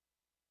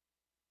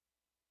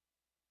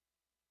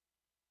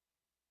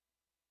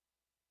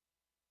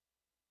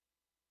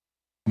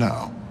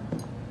Now,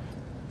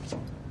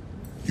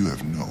 you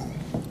have no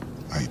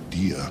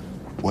idea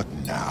what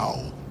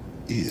now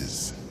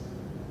is.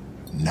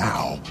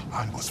 Now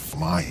I was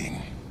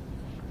flying.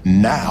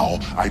 Now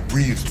I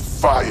breathed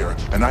fire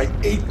and I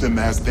ate them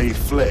as they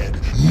fled.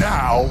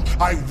 Now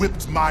I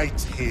whipped my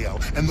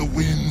tail and the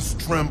winds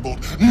trembled.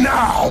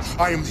 Now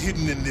I am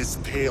hidden in this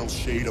pale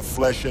shade of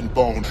flesh and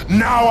bone.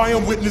 Now I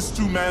am witness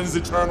to man's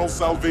eternal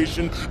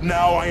salvation.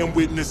 Now I am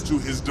witness to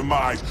his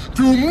demise.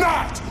 Do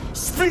not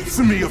speak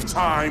to me of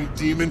time,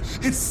 demon.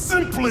 Its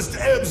simplest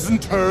ebbs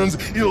and turns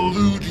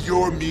elude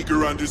your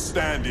meager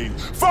understanding.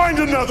 Find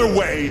another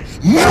way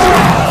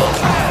now!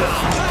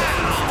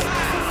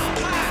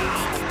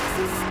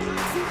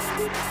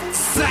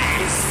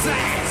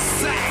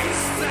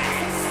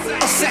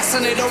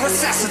 Assassinator,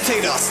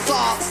 resuscitator,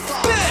 stop,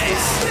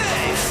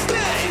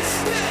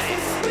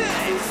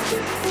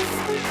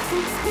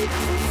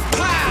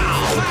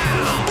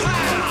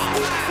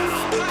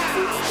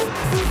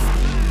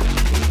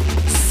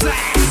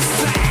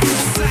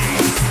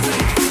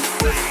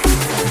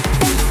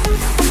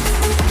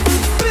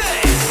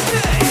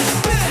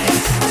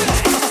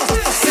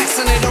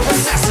 Assassinator,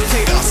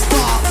 resuscitator,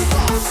 stop.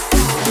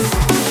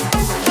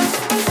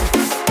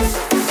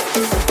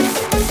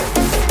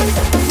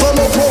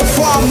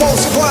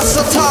 Most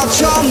versatile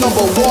charm,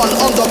 number one,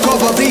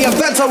 undercover, the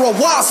inventor of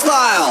wild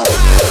style.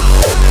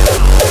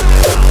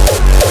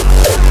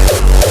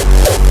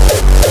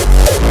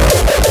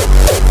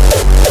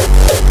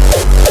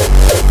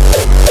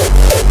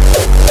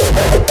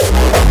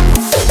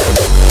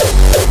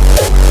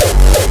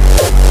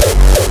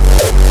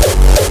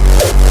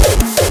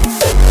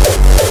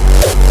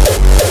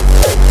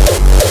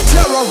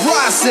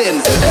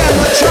 Terrorizing,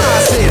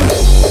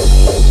 energizing.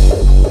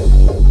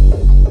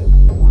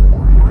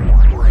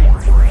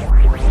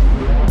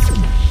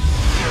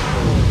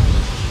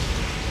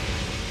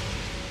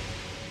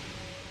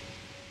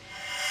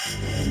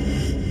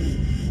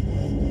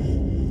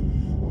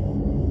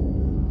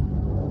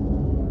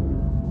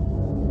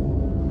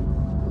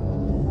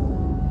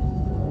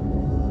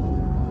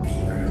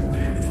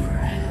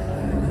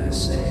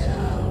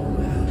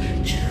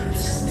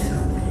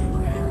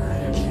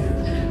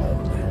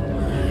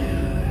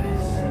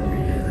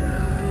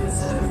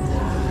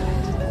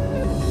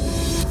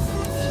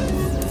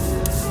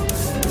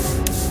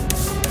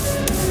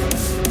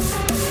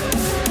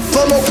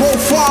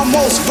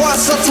 Most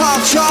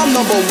versatile charm,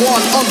 number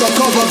one,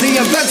 undercover, the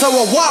inventor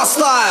of wild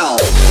style.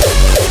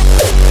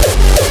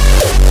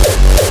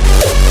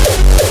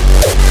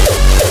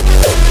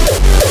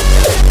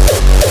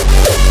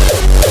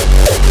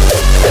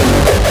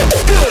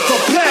 Build the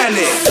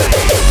planet.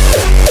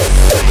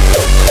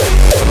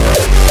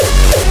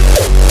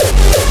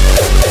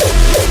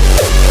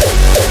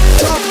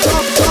 Top,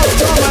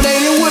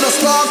 dominated with a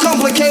star,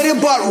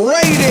 complicated but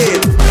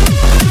rated.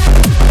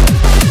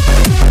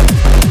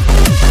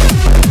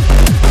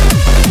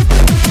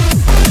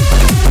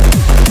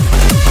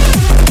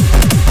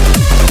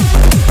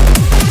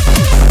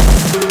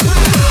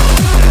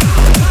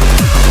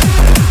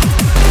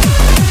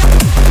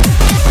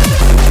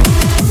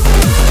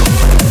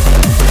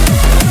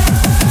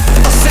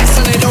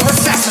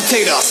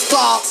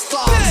 Stop.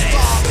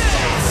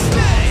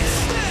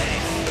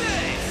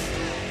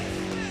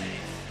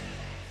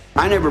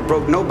 I never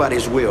broke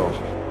nobody's will.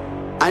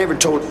 I never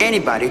told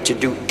anybody to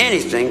do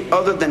anything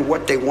other than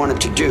what they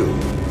wanted to do.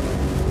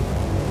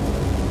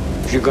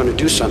 If you're gonna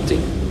do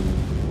something,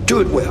 do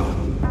it well.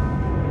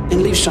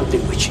 And leave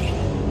something with you.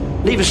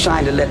 Leave a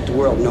sign to let the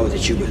world know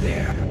that you were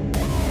there.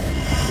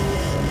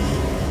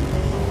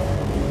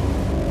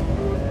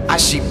 I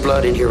see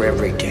blood in here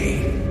every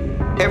day.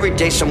 Every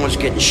day someone's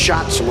getting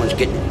shot, someone's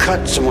getting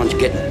cut, someone's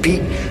getting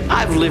beat.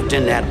 I've lived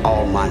in that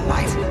all my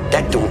life.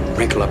 That don't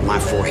wrinkle up my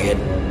forehead.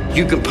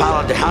 You can pile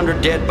out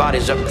 100 dead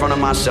bodies up in front of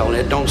my cell and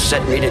it don't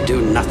set me to do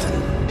nothing.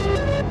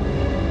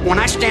 When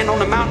I stand on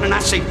the mountain and I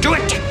say, do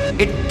it,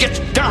 it gets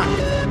done.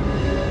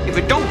 If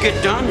it don't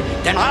get done,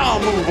 then I'll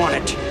move on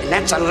it. And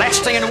that's the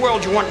last thing in the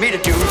world you want me to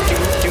do.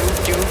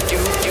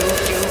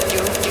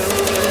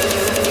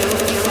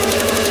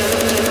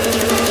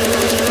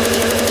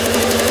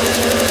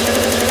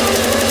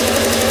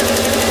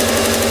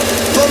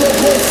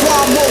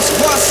 Most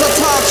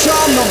versatile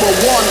charm, number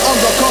one,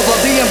 undercover,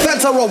 the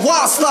inventor of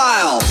wild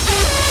style.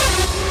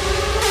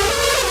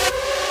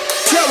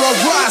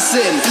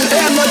 Terrorizing,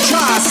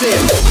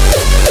 energizing.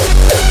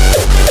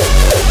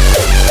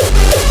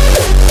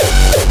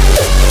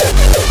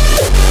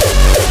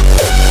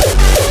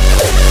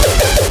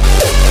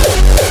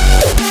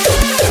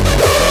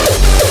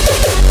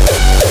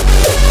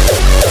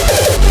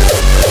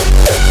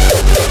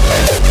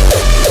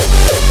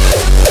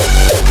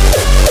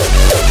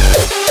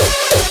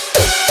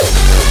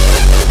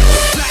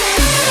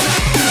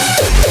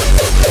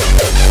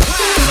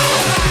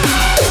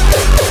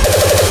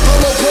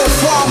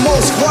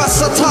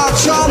 Versatile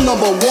charm,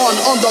 number one,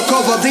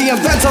 undercover, the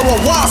inventor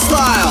of wild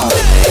style.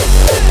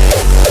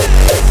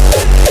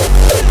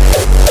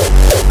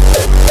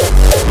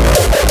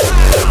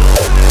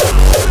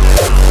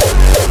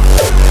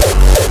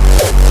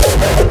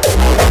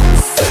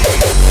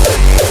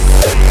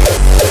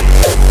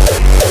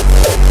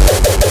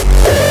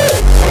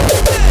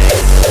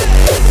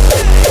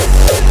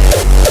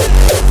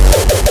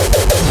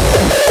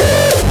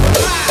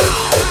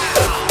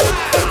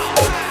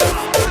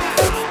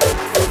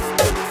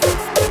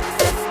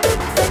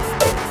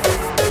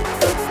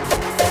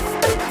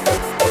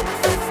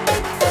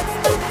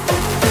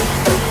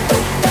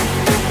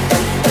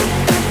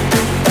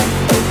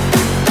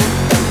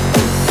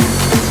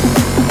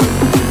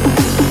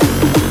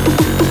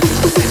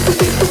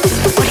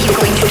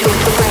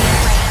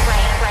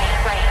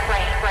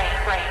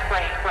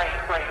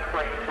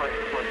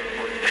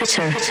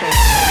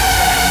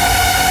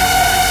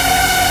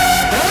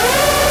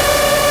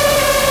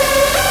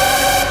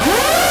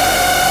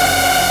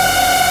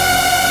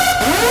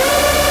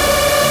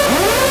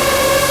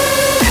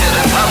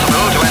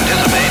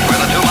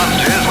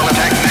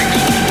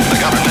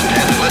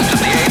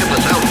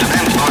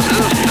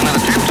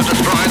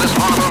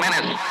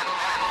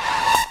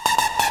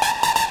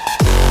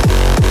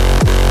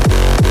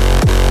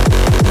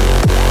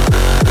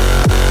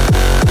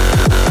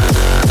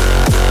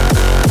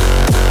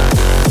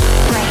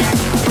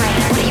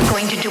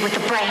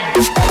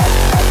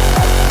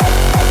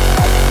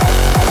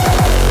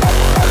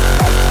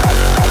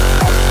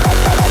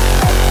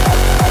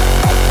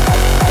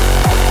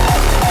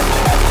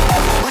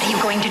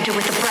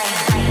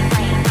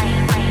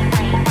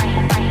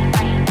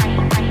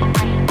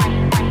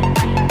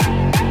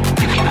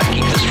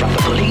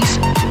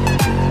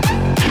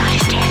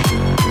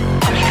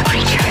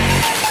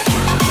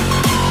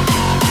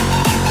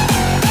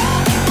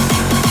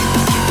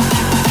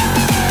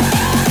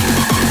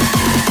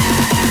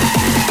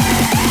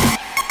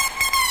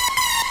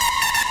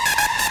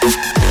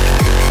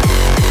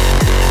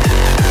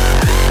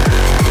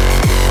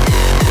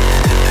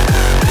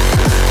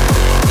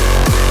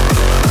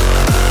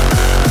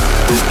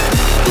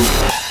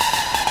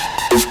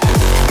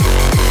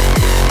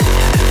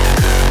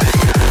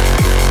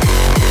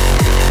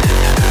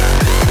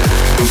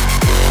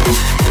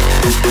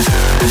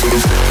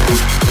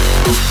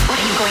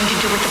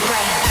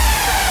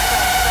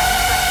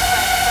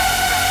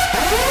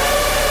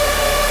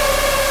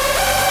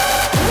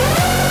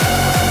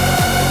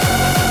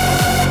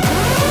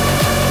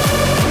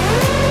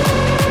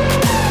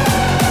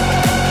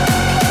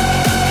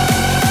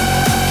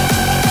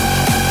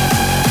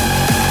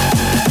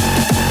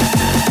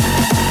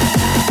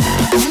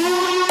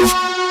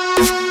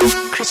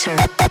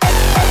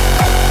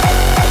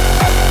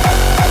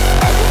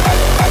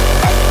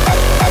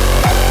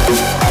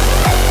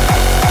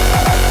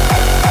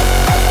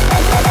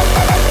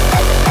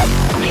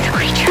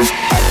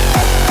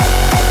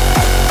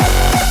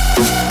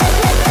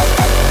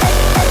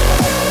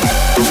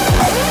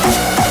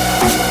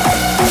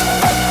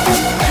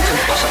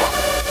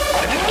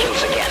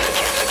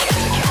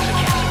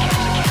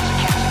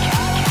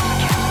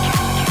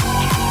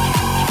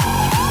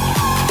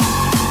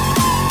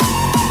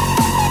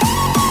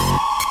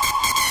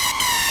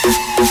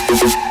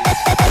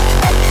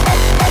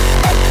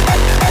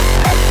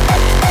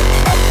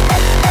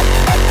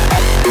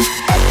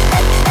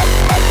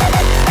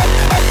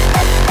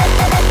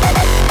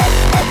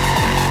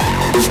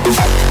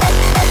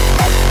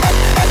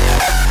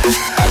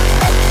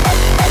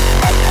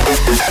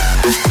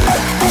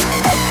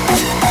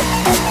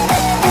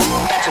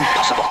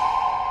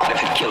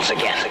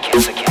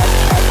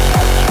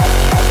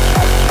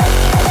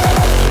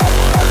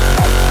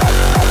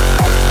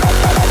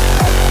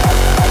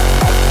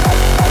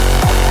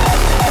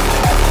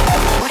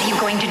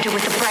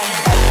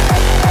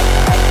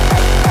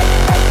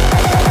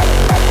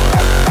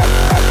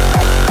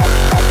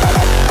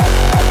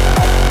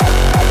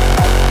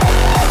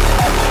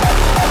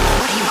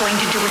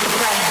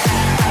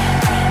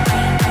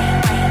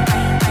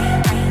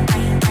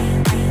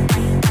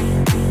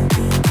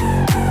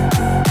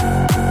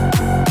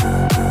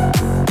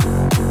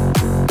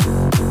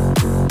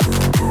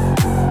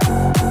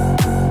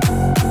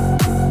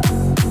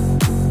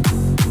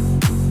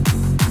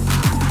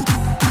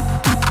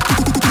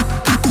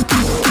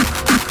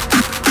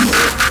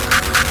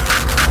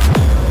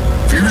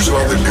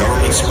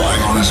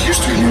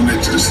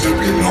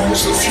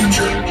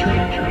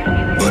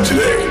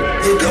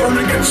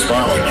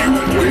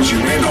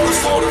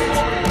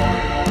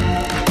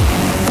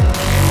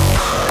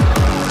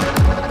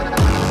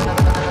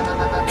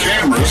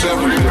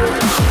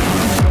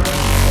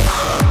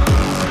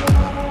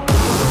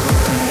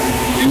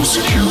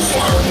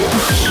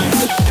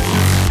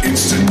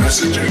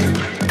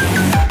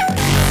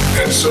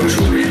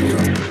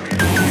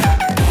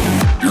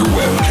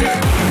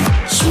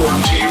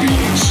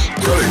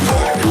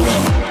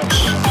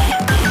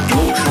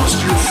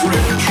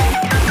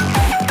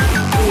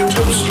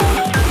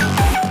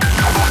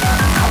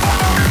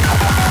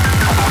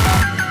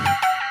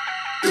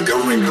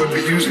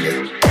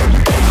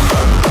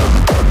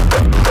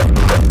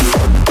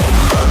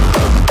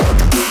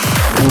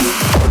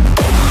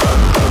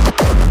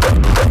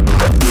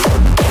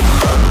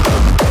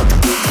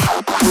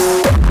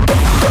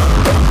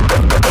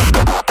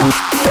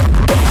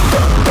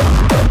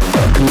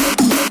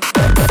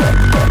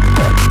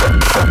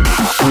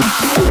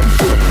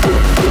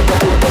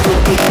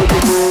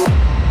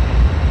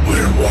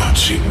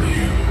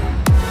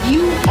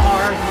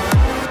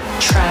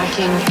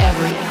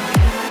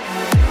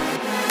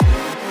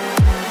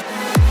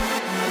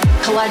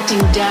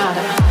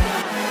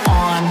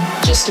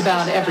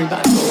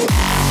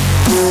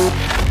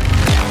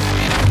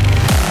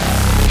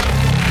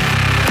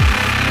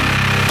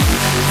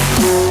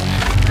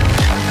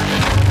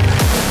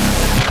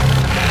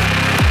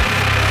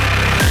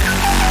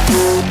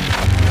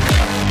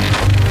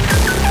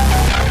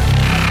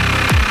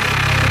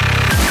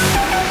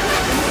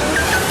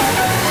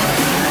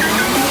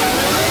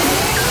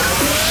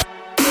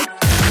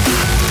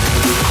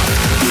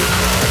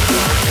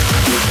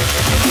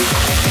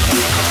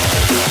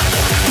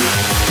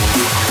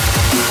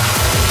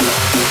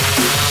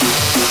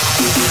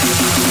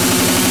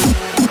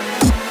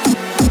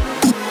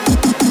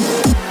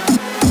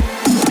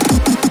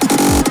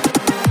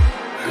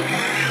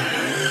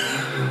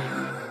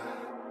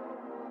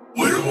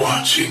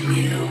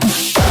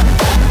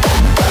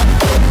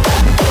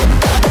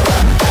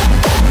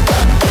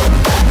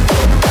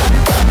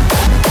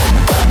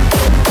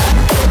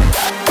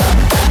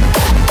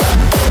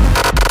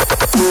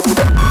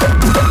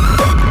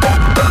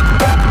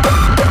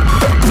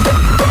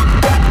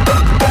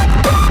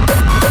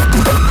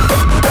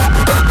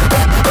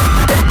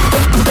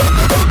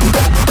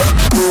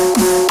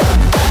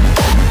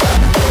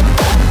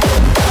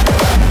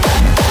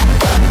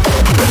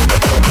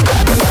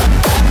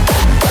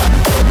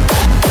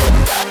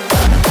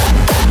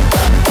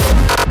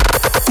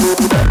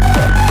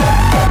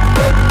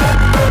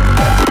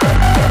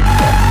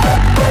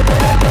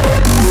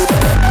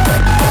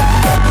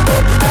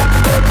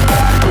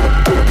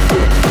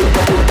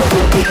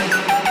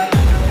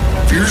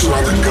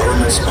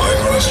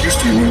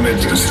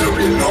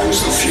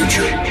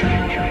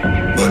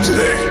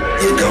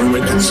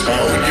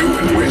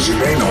 because you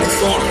may not have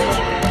thought it.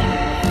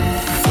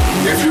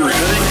 If you're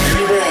heading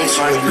anywhere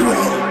outside of your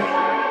own,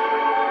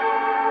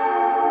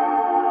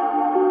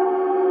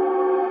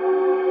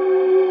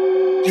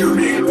 you're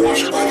being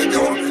watched by the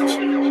government.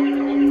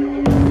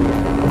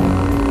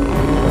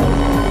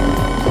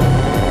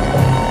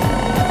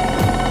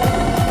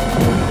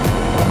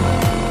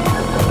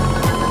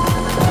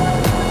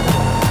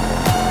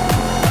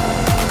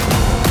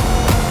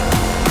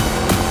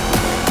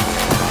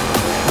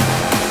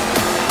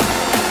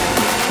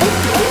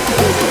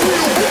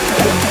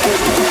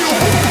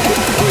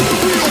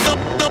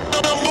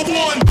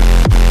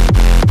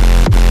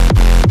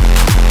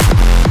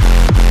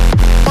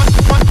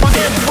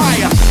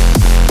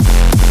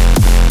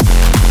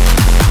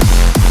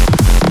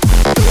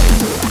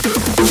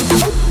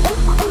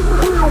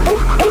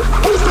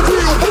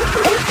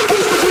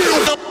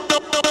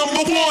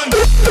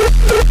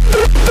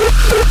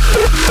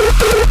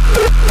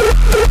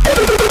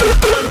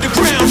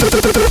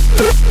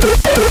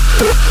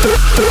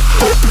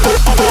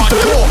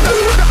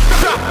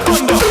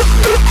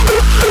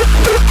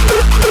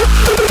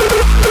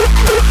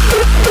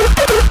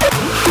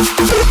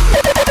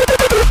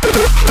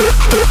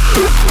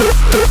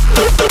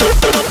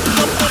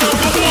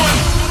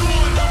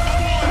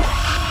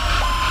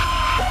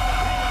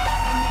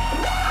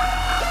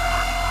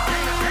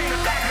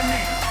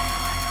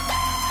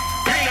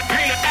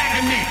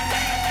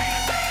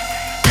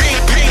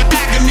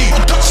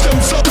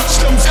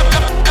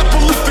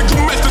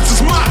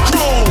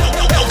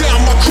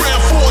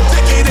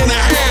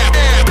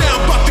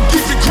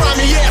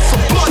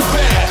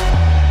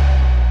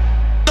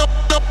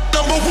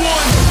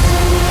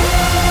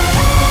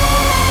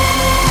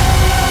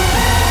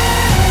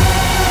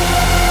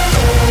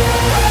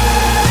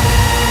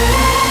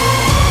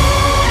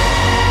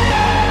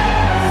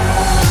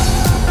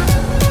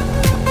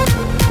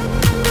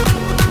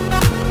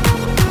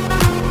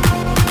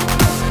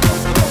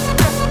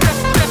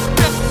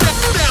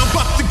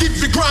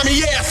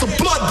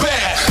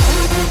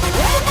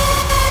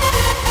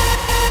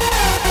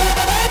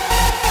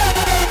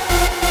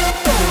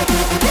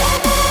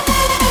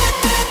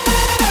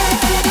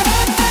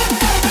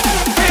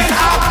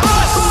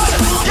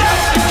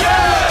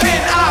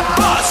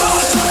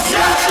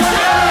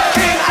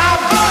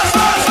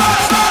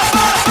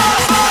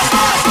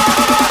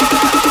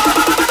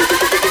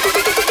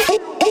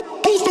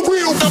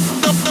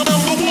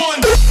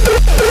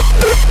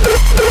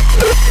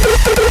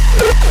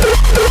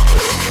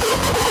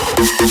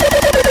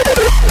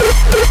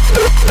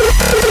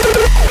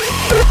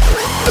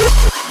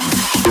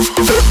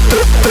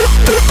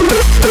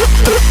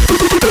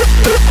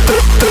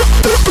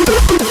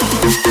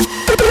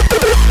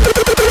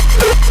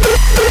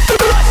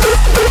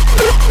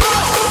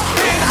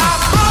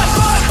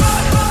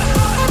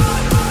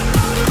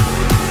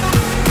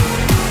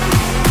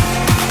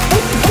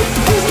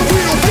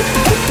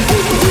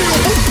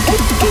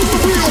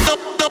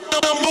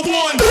 Number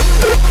one.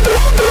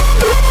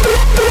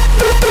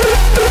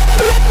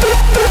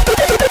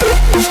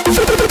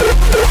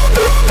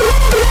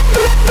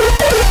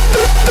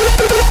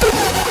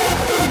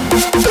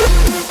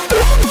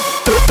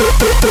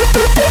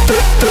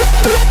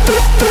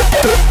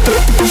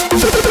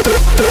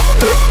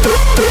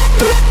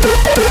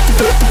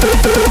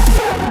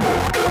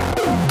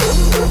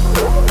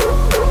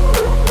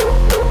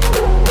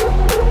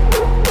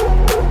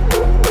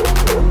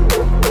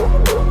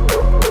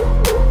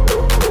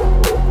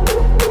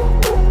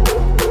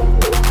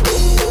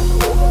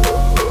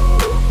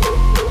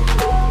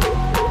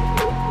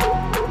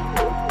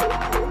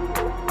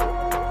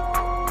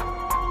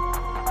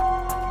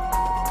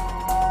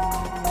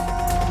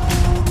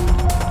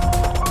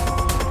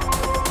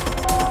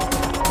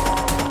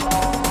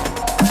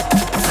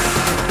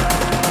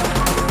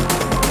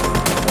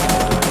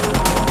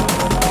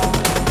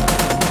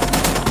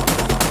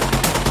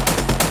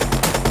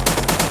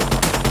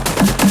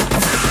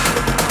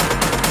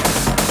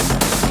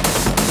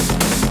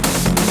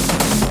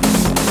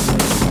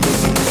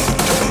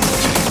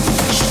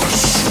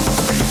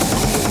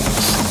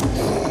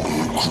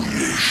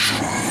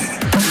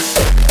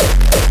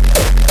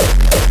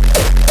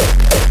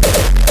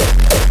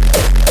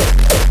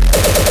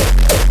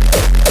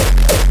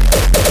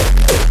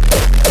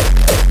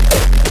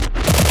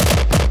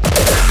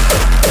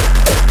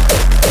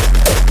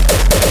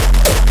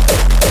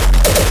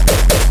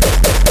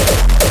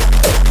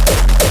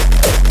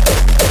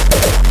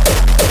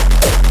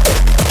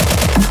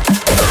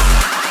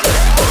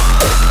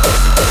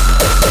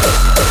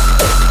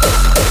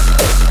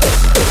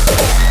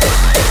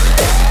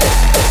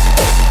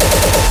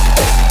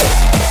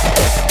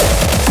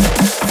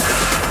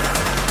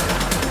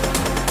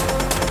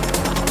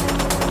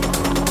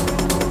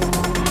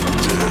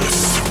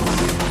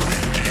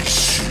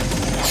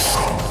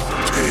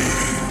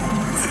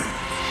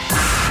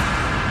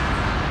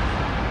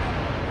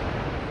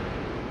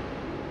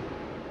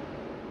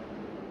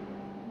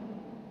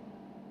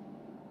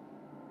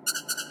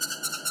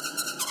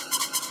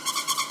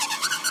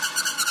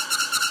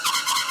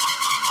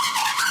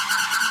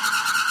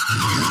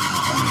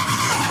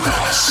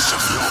 last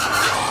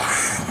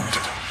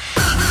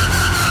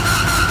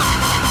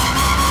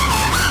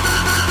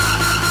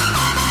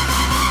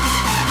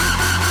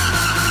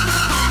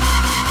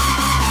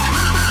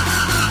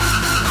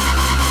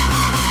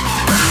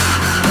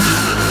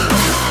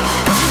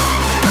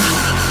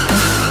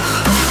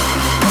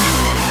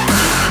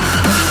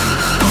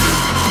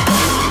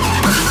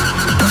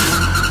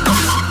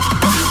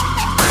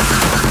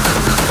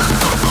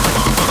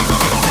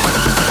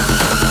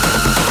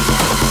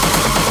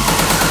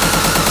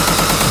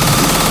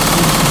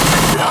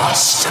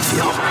of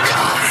your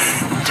kind.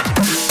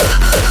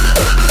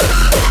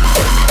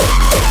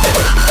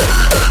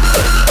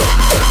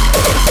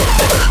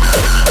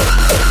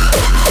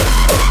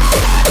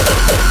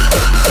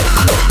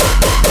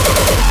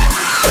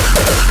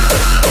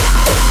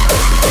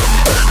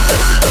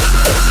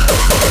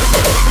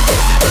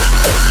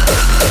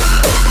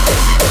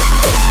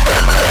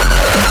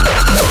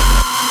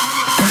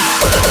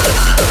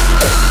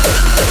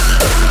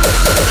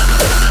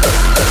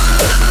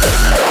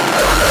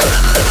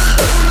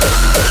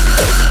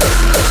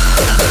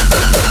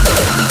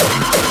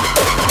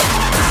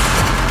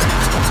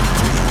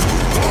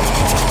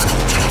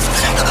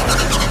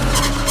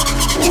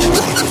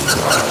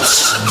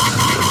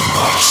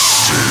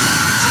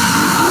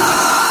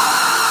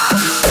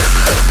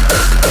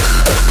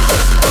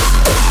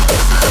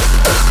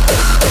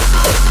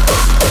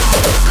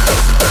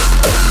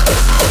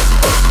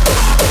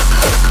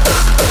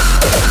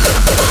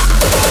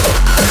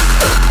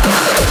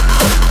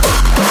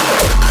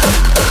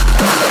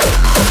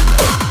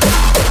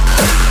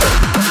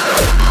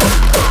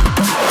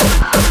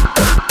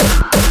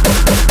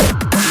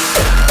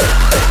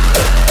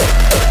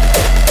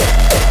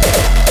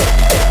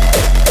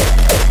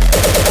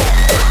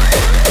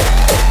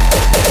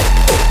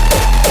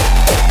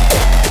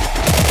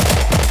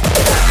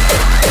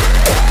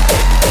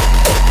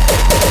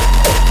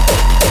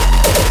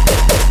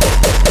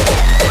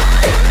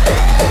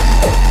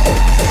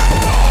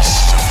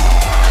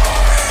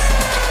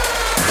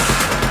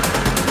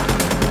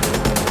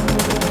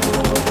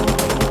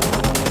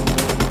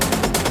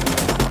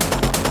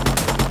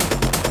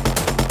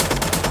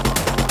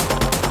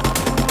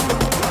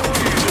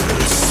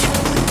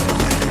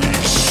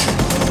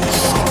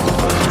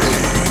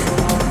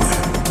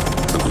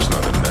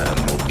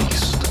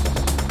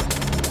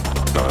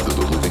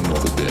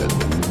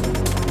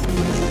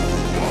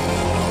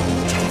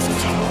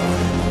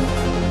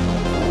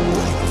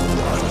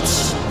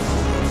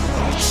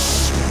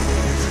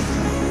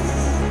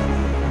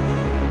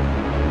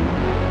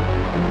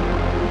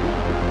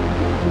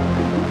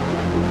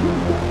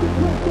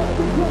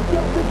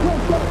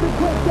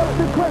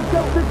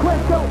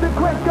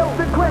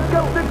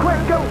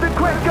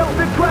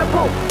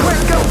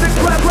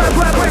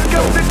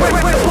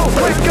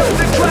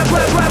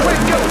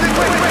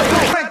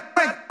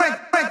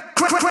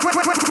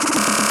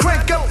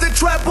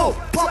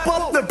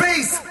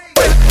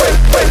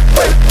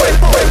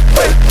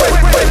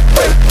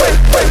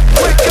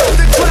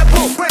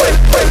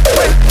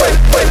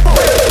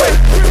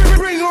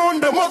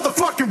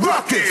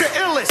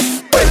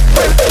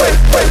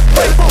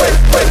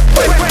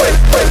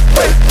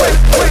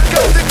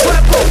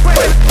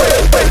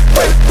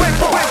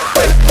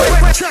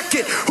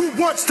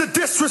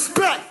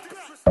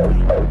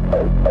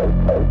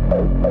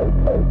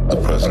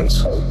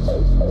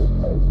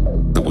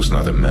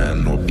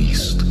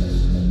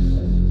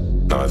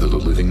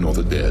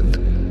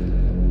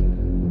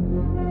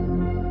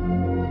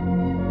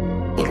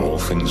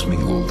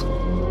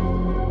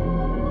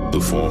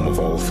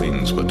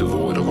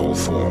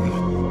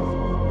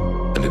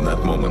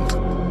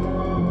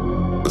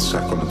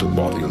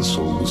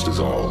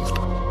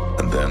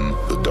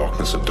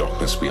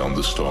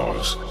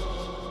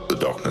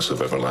 Of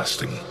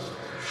everlasting.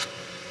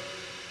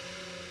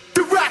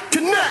 Direct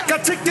connect, I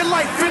take your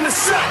life in a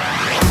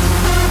sec.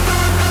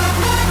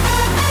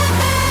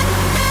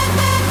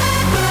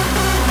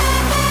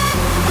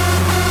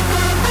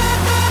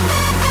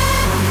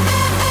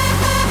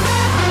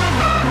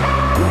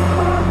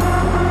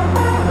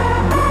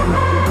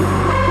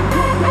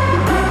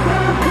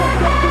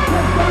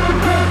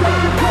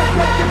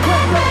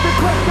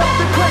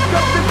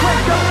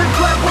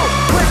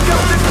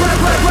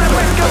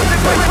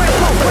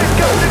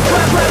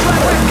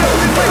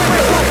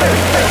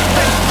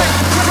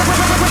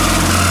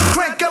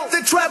 Crank up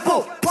the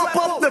treble, pump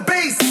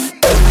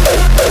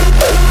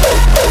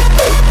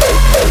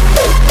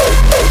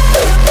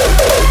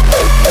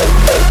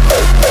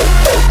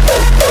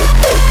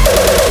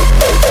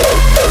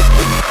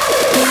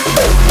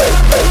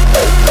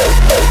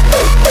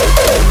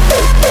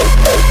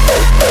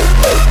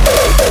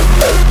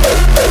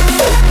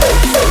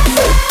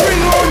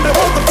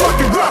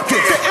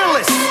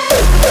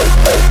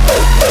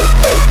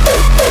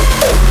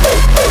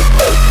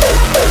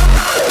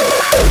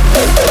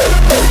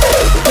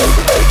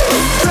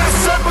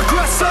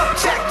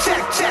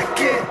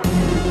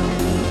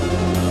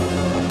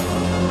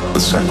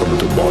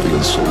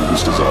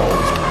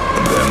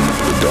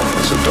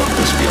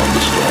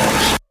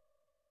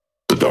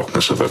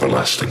purpose of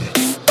everlasting.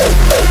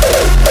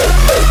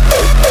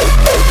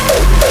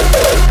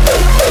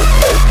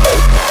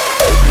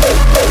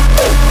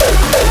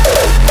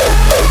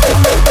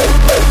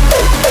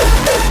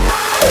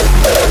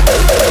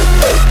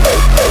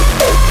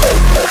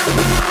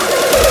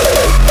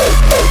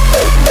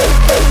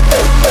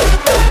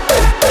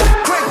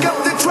 Crank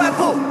up the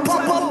treble,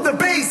 pump up the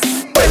bass.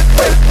 Crank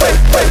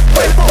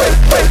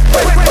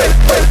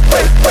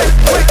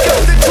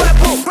up the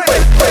treble.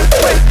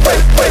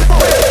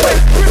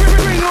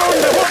 Bring on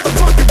the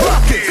motherfucking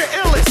rocket, the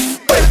illest.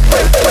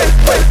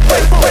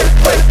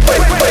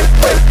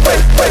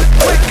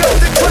 Crank up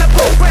the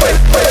treble.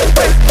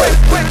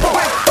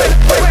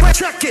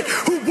 Check it.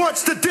 Who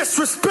wants the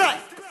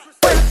disrespect?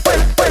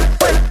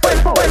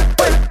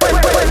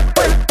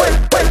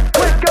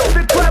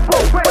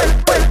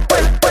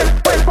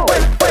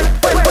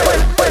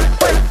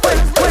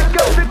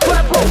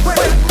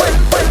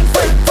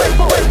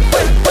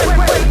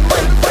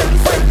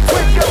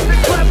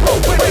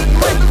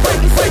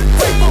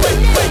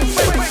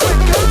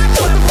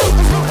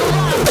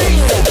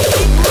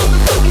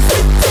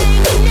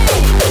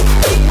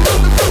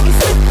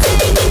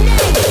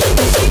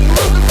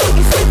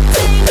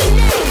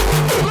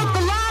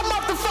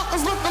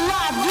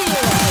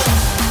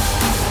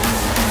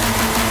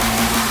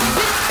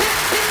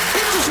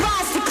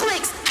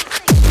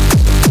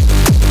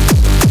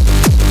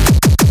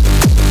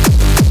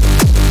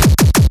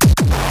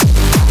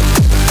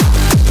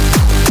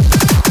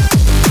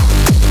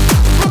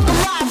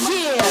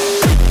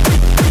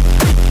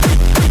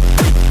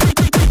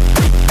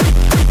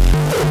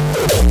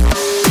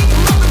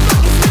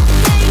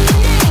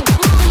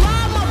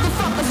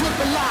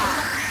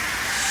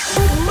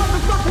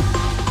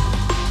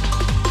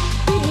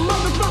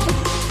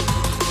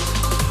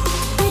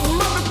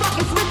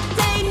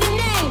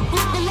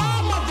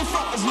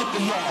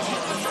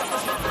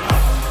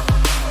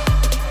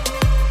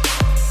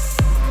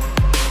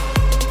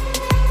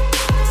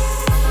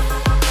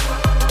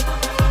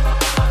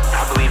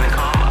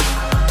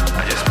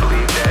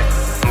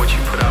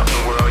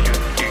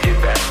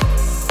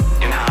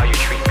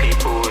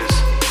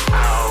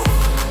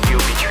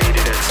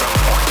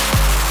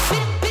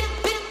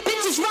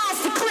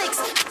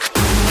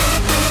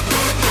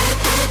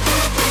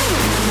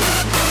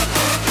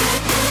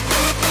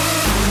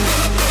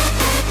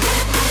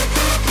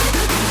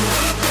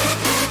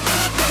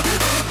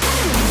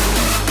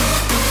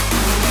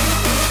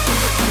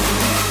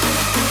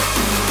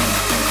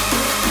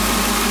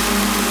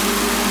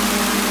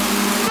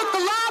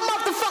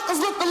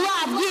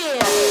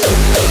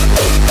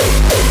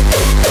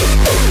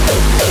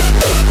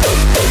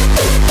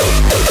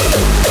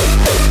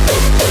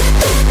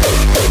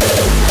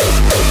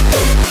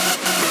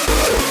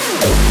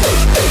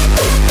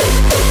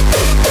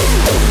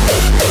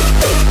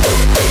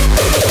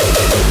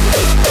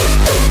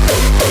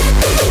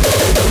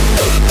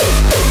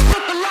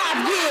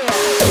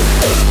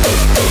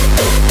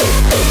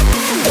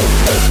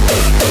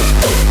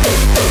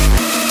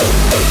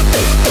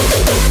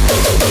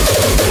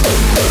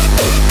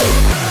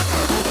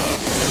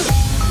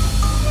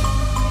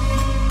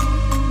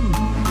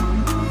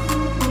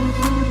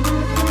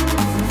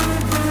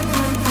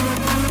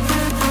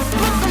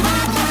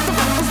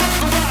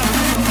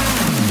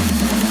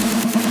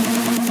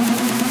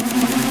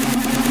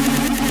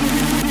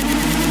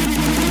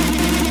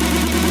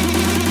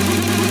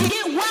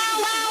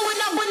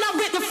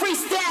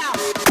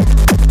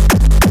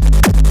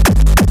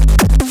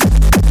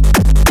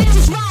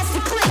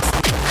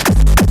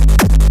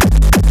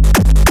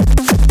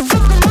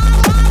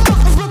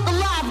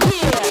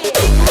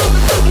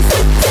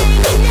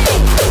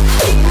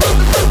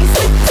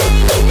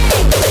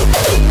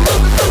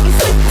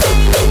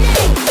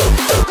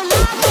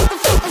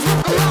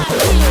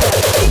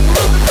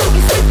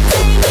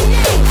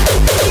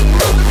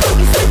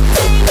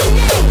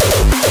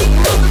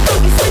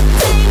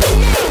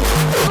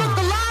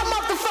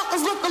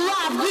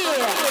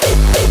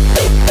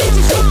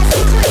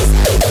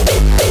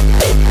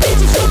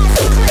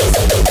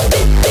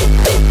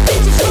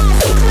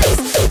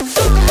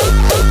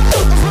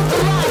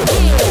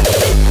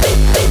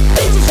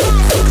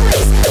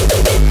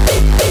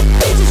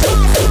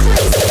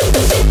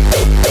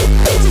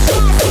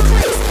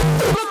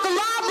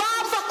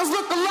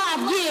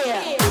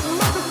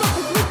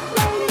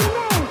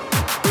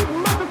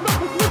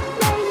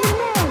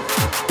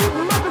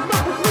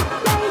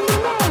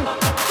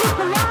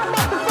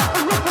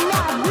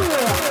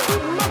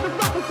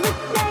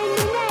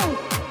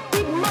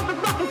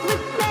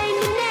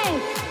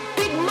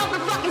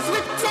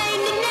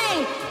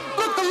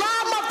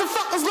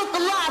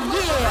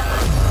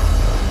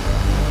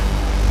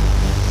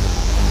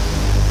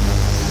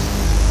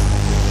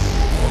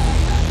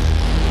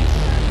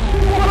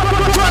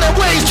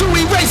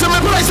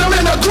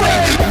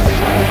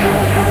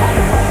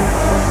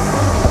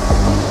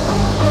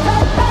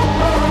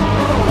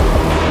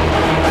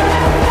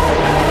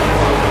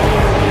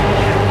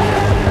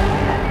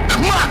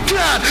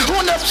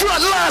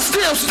 front line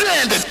still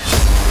standing.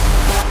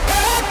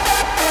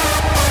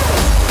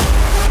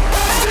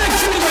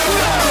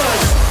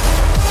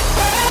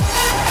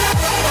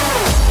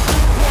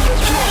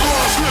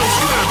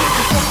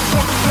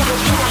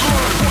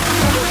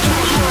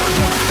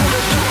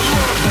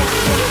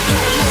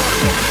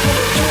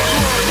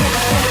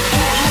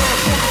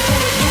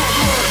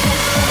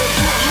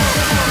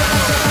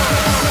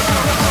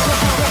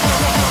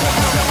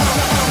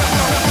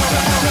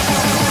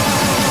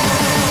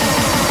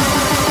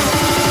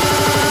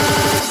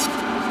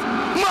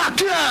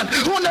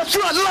 On the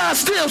front line,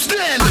 still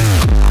standing.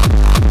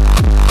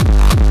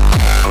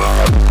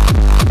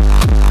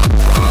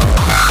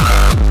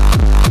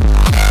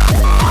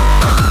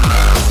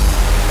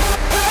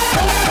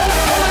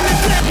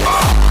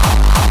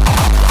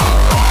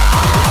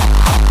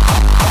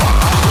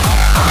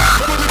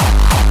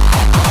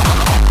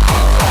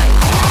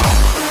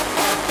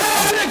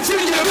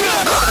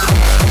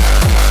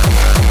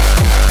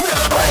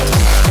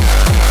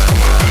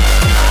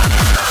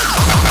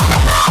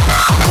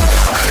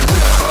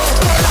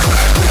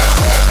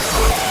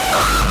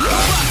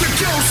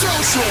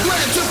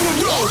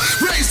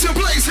 Raise to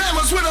blaze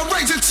hammers with a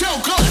razor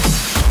choke.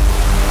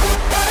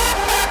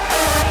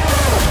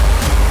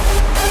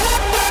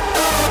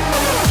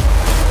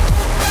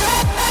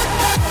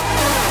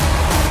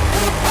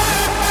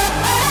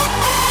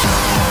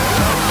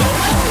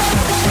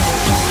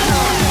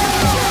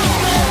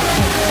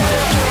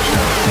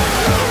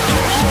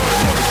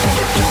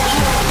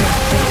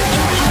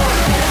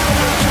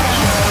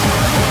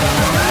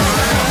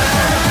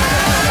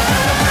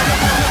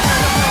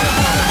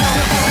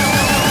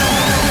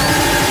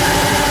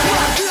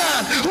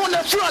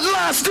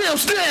 Still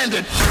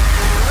standing.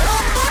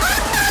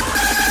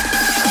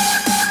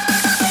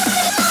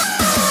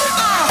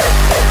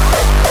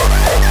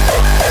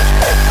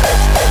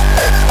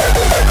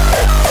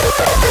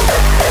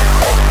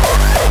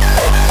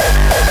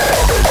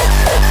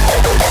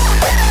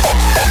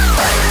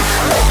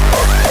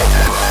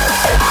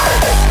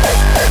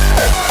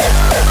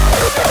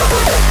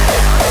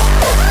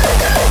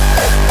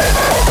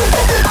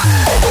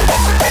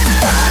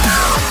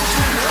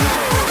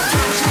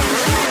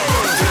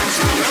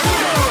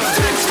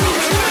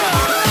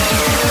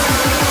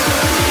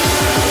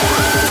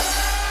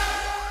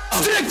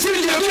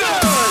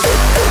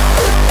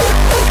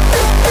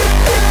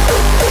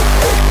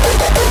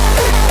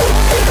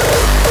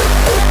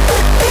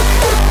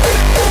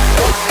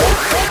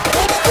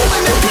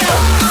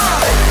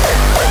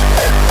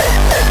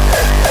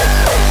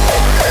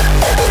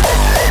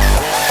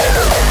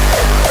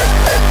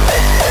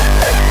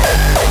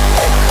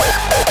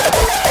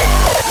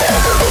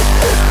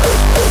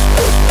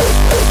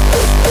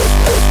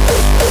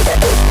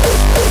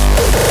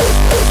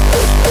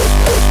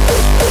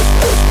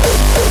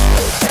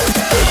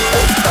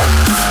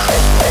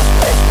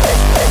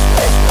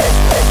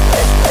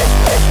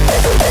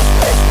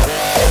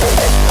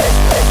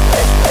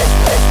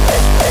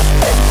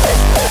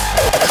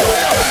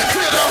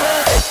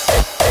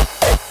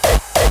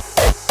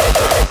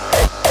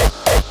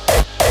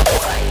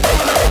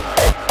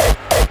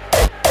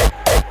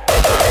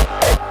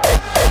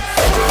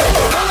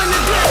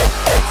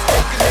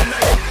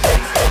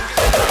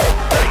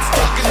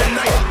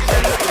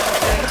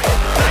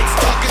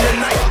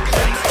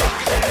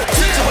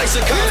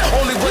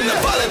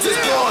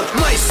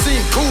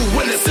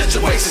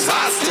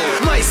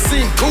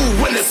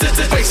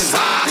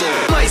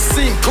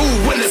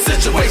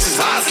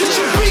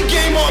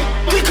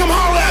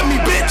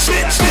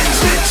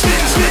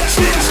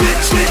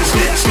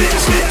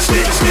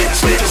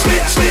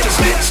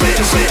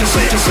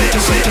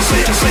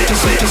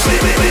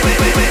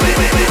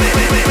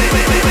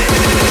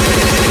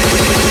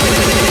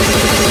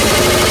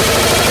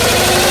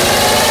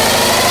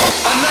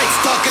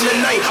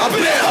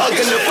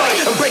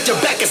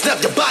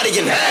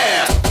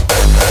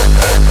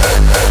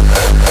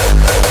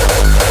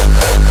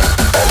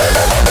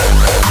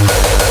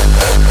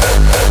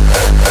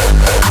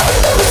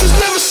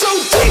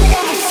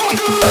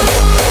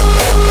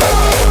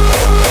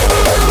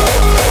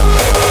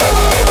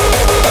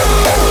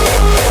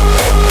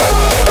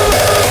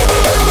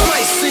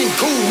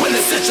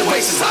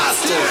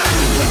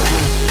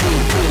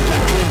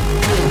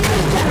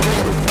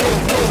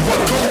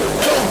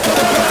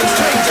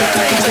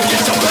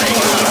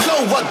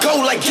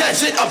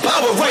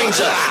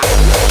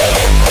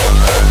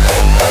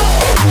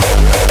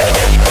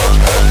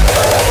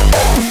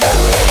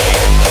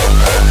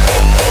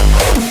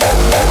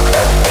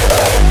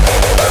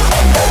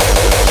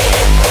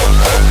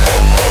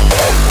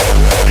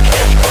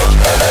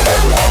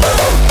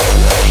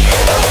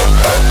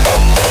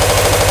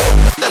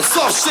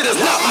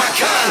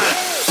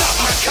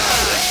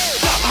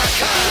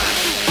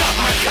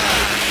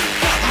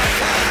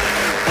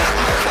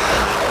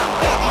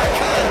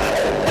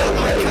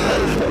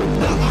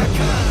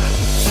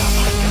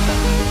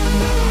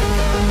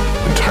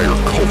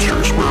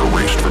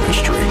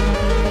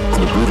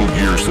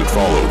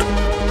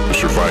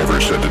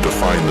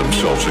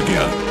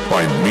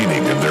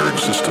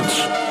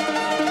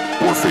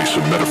 Warface a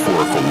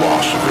metaphorical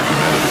loss of their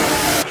humanity.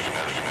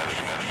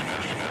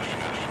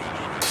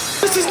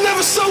 This is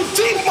never so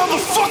deep,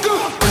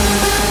 motherfucker!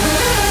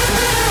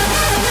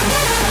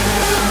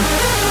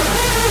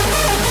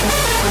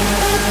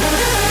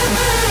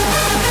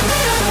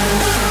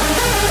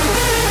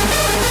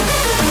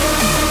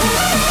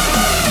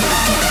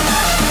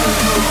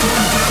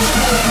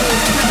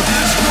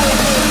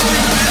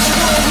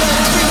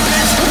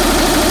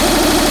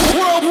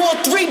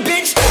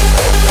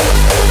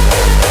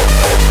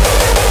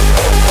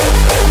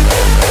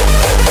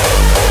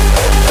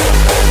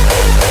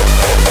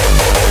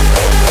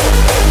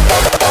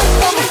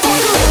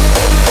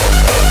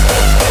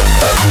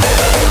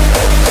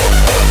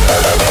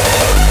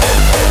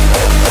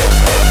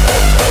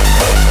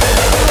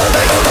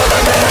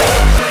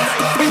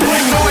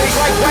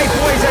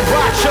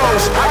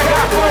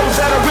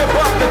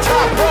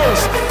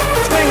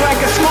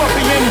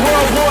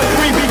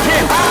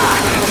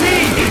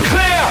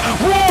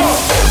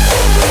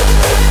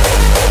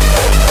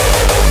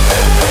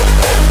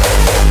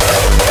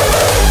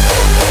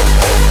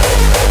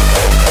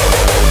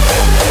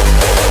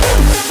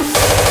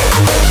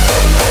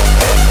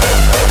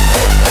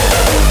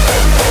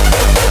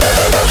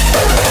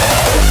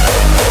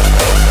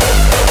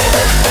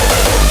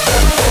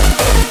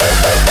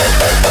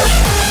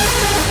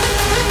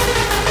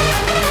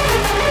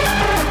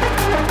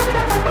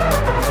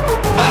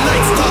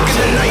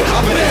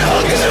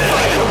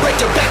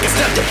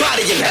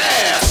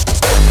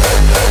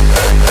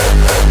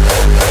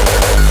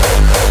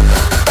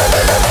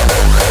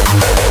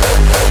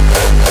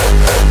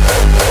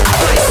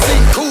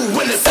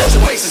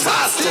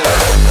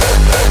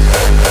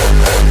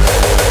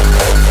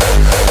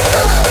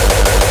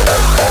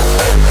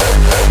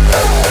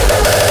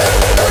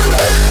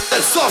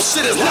 soft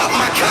shit is not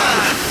my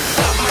kind.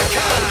 Not my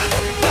kind.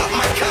 Not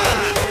my kind.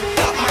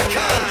 Not my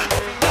kind.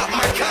 Not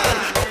my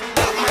kind.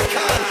 Not my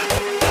kind.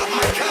 Not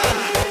my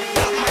kind.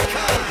 Not my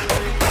kind.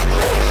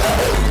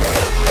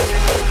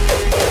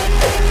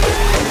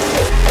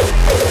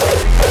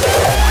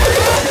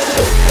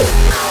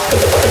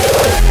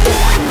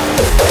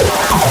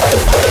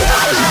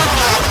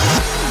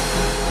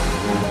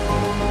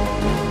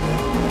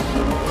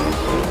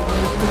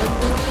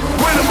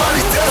 When the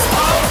money does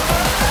pop,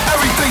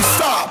 everything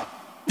stop.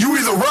 You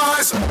either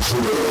rise.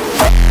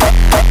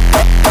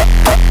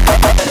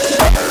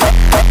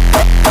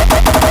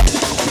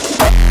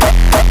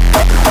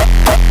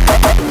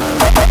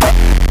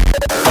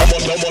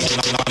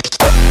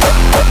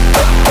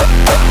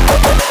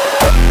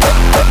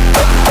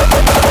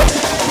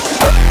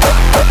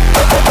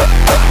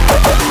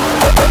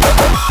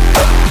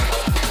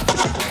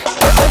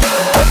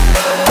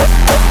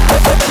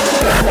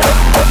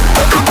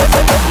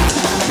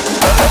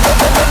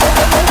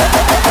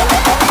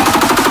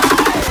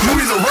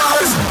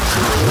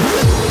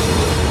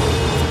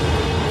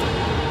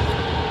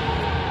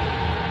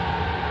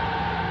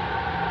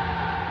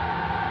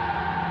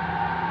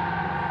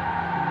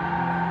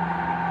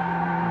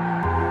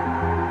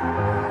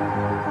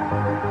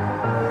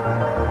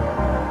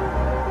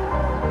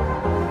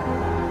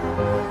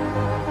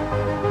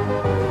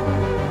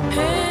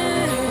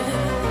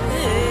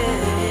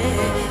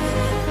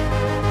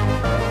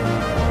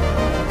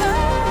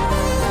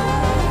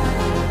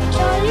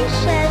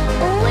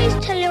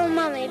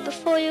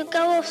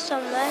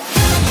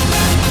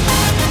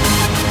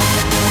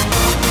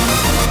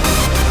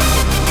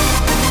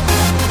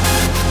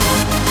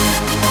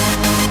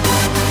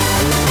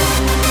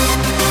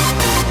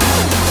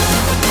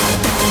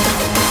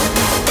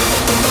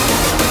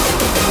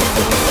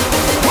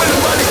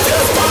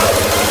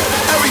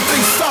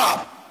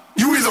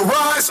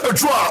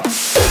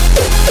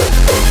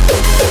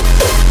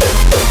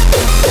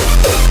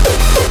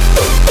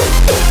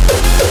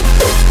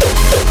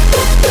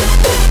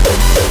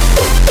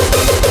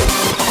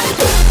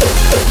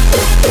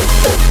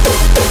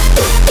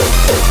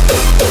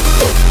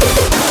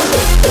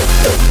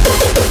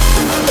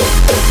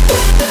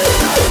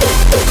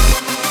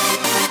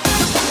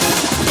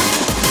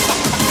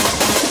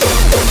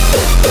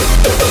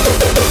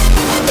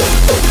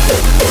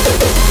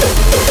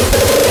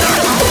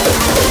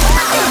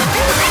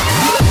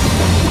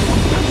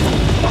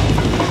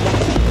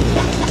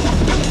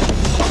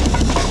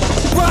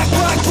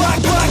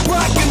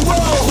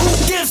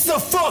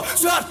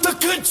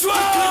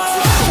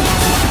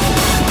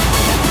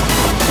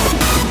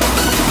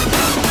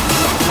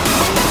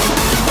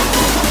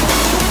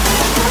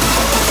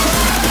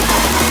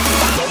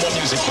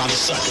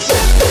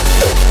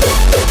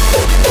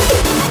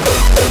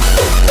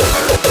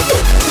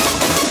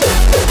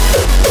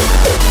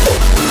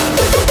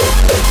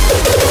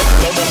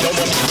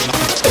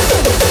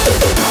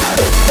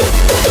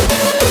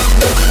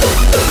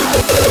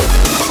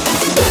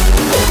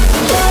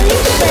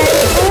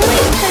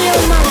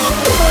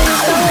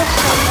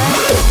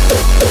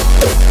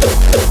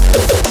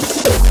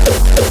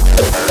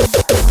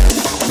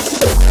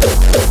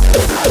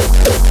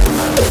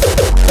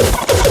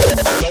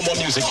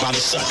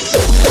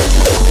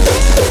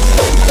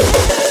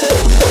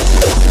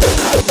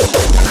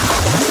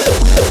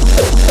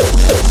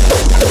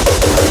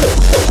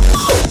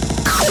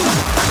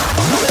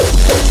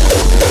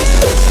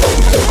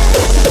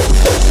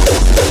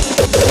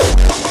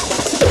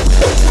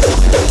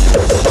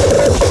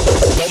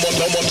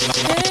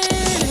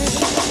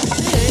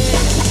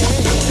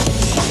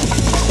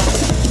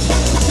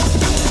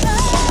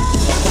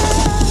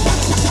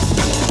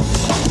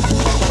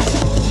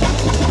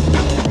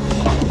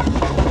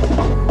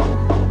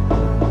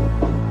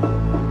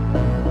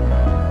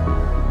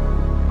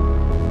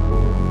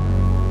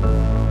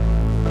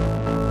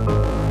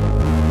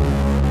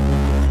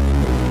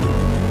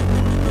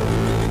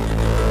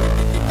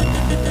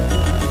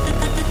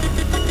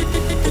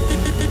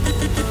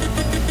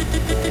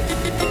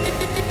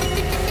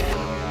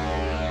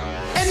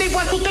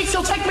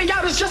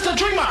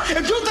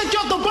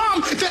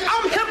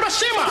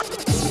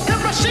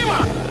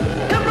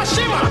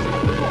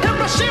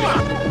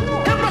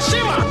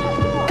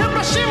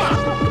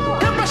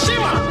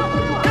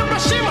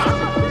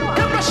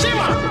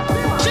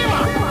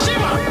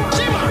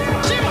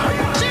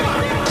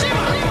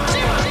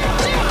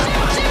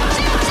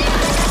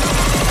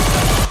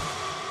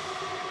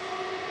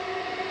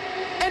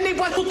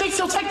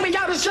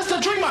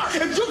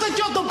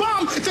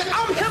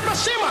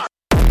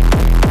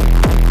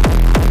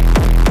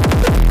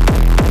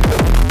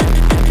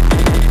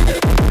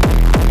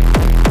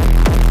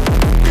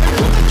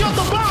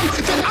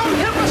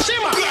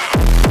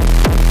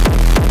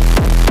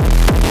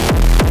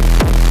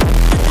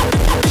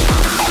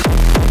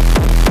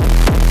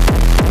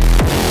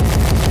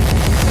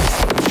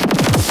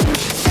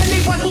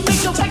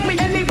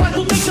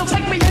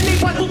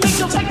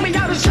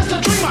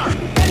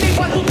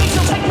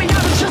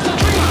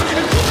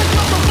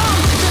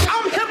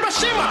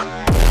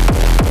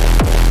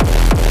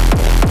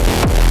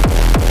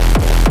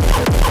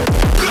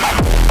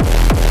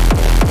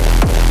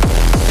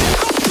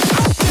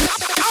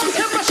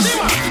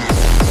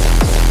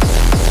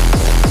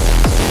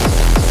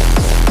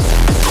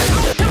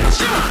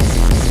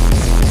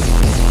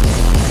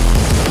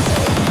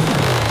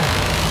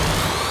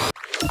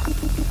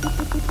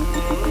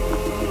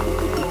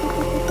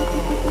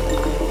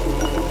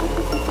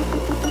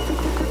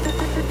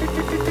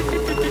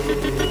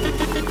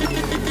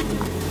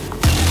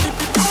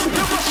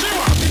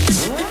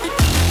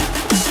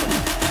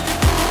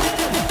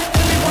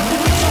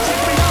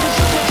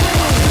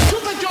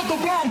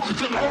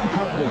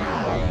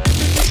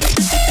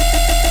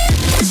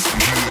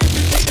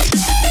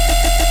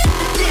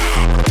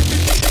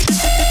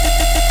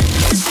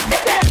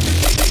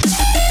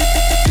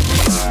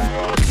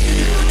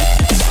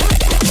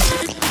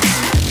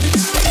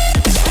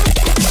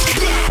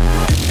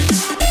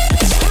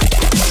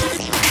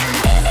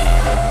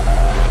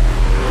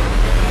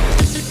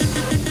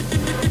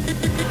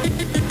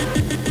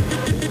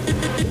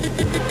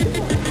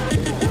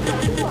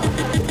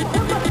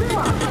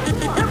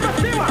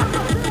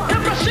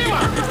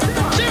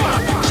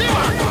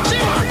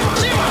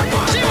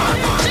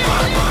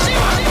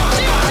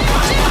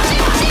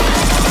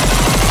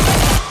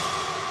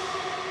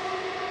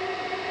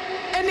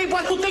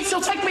 Anyone who thinks he'll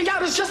take me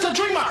out is just a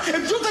dreamer.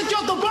 If you think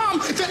you're the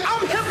bomb, then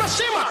I'm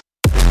Hiroshima.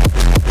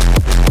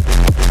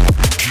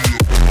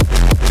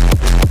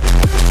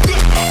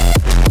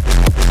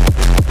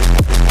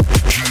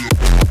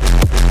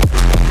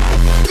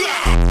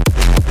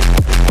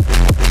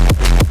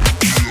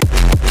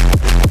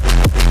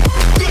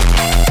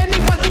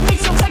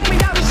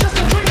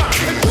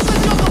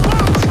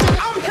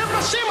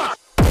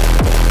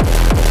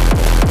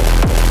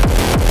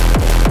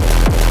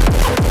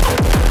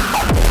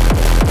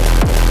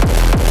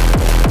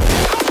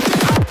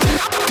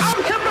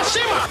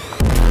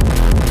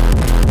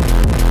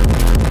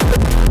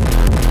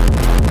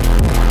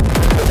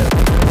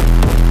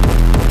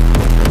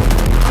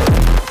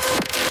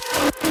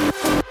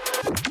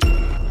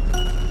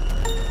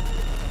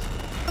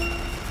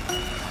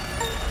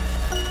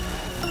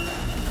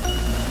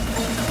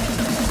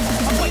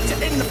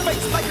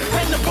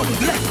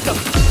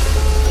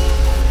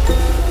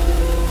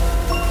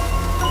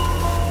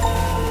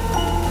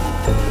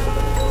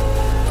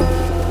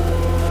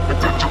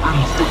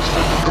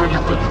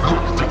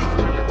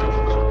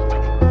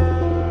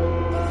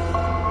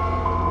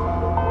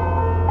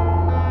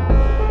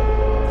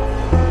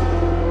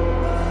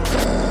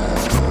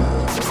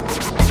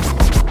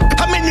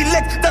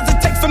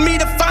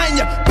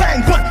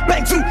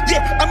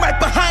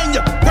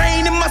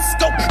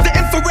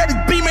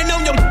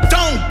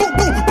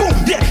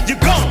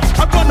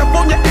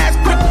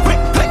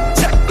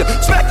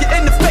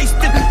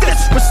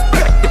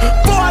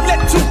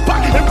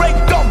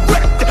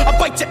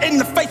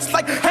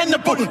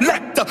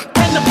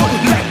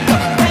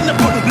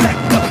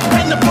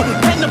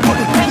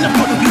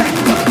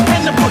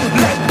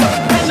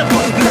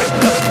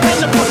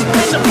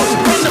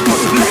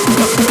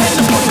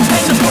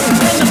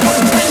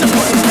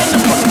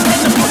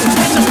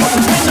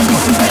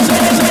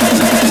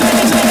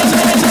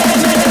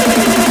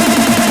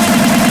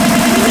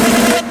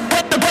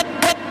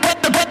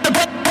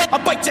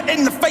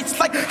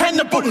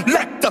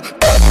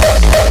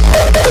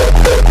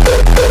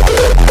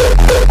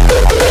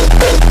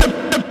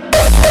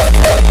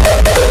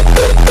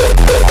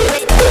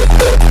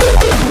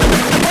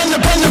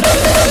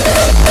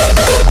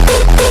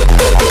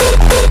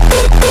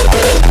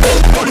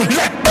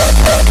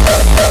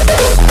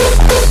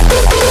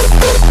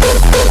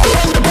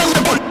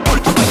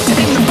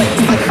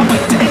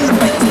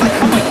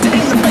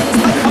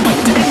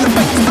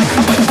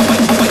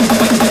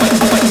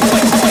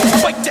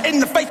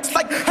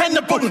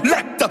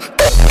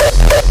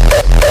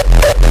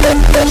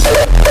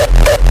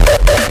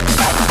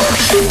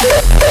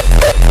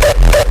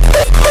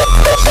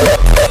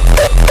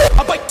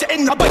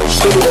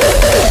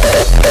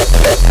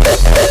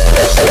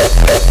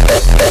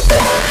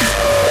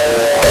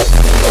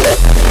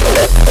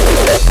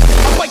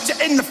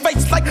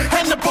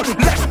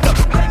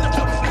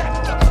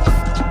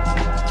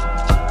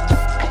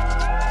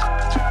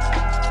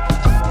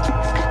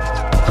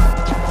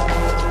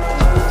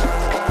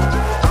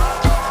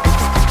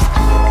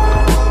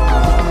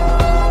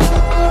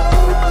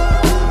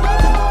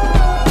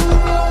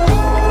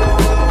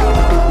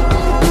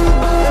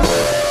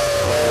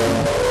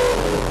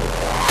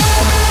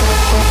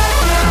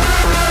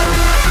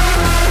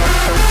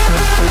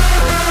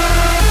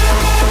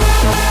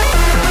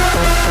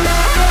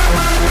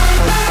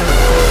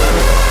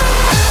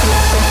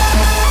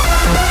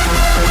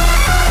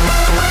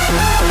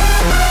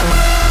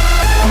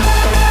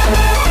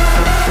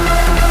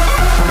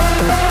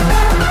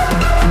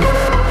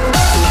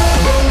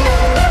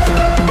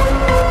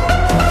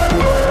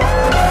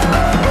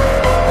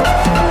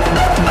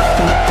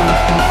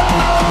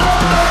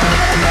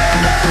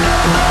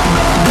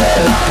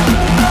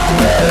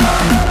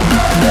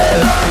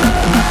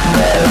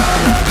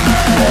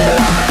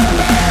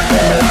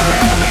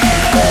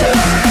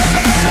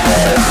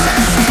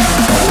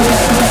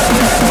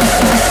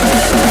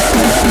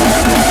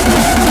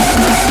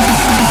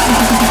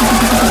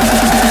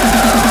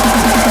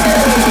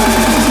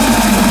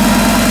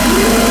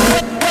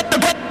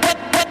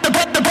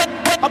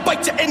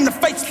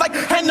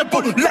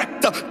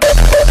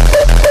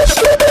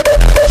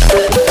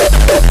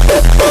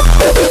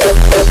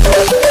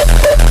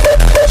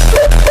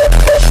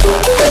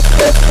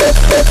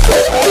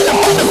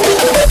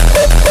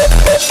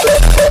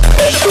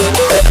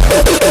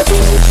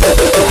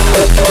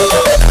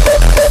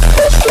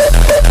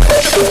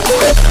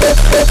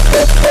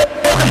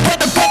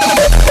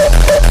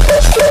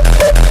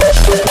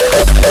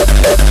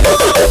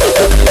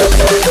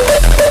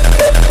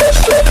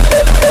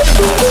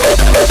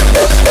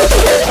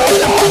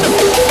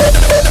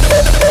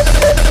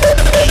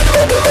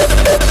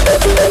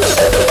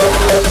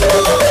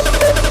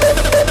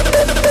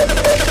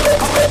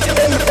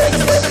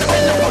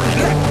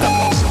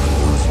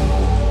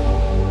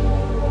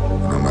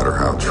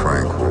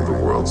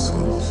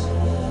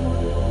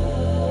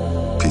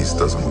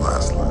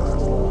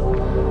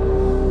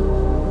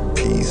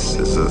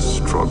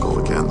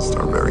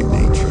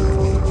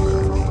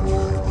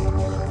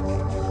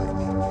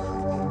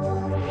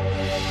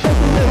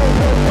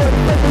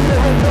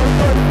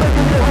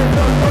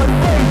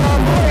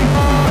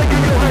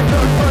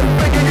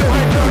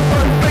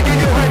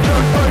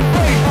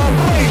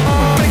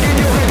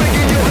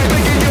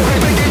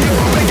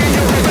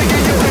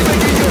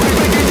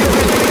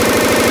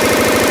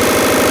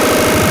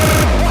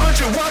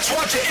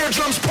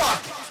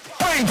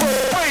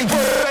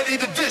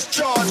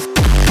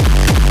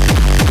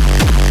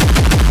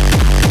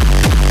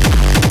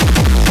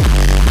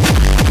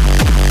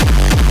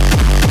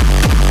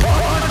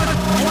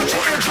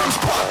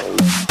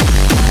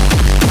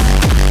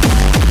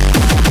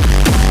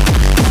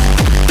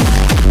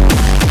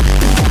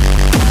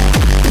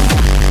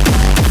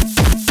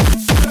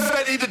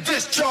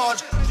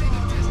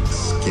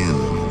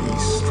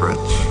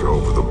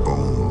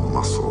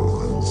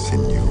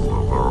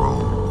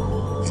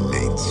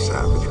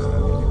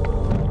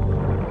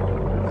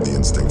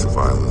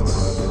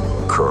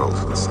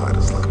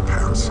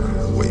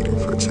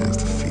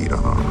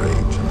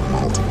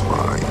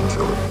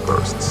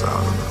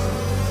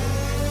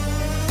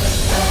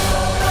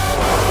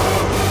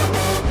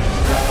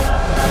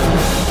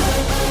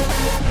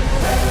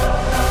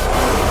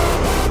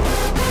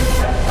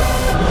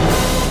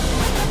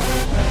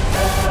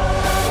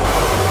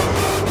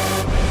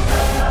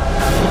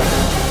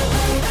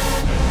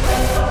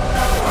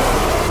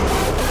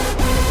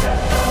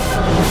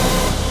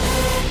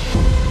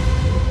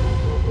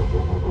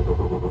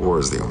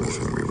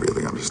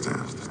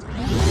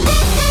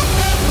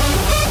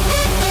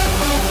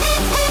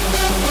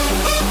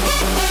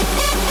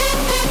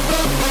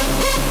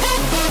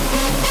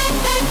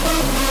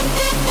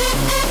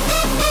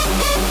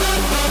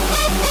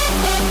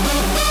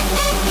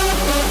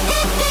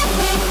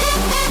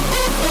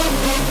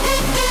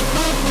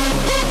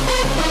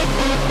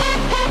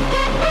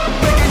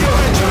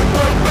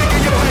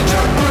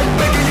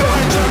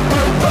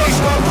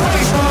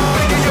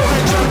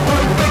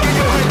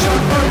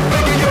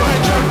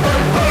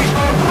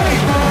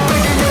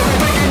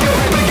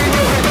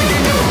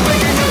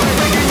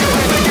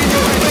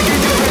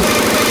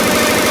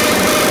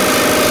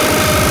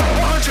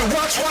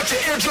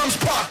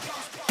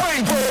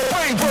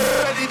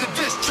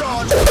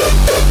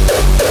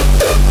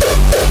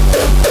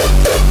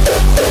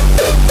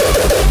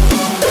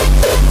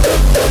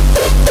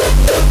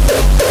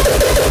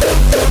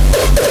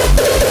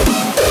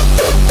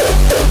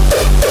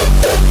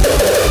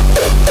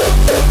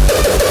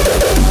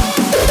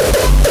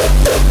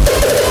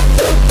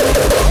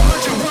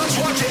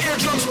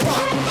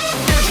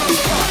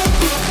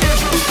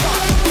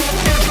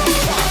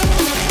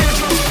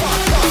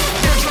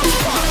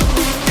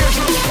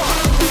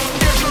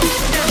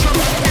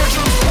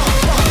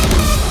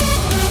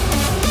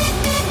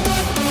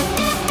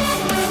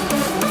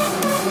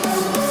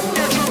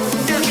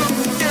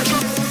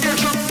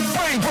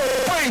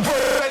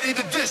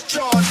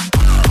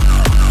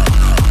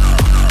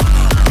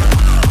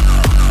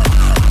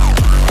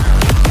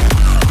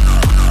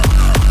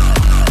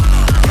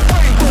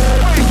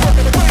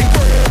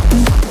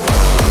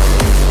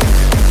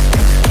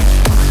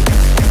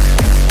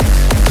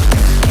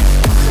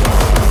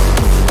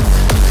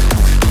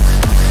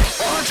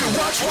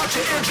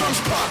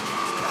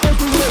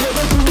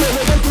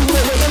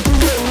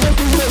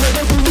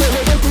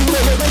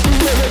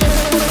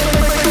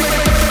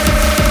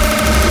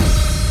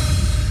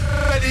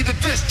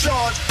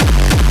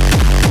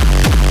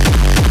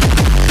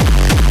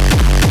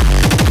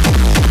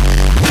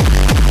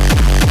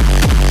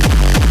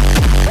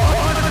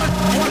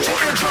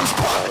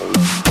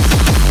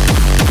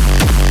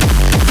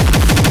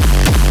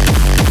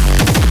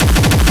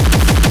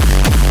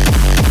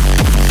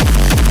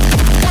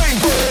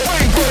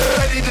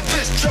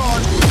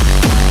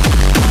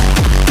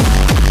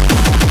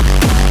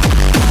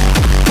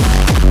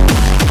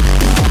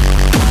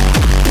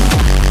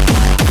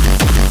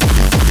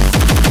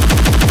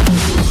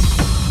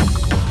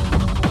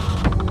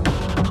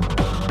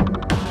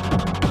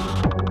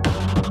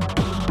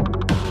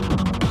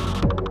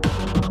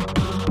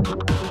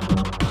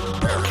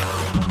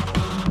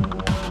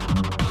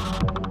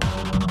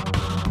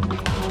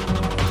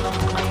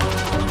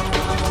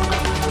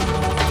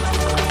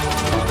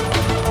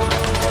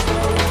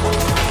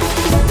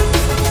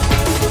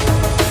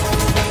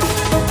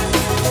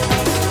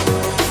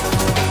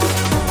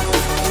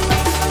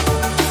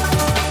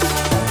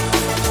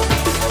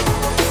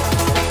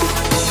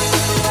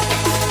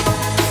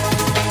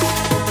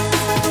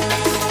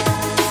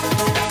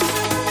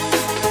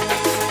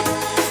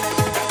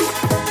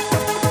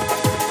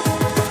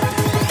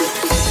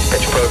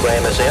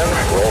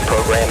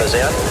 program is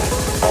in.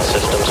 All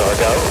systems are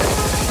go.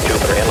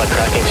 Jupiter Inlet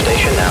Tracking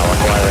Station now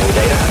acquiring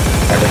data.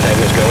 Everything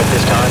is go at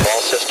this time.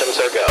 All systems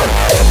are go.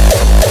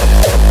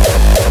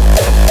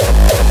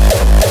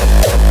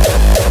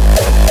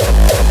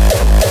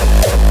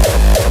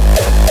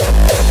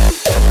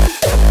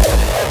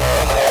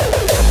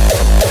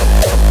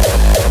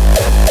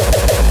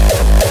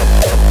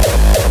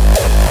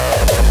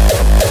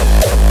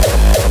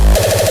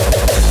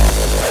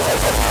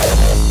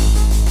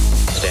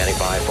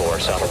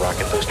 Solid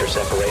rocket booster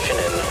separation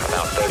in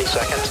about 30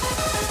 seconds. 0.5,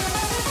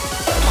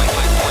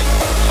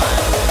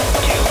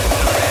 2,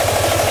 correct.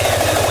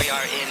 And we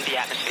are in the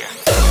atmosphere.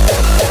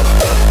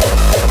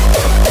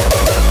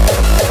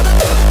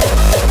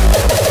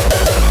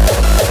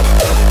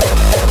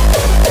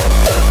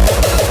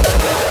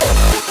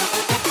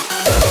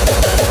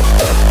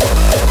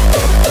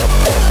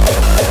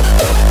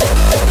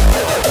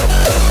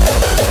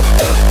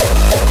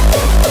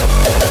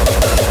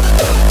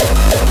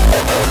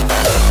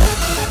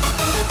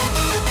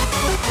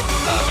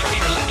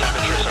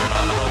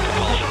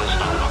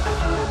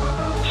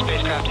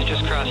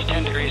 Just crossed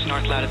 10 degrees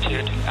north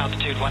latitude,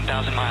 altitude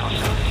 1,000 miles.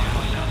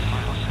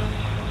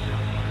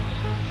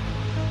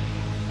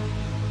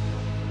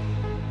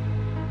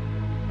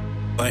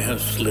 I have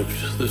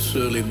slipped the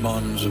surly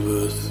bonds of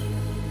earth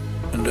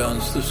and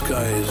danced the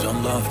skies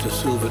on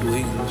laughter-silvered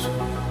wings.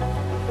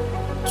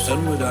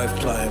 Sunward I've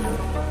climbed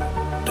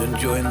and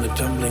joined the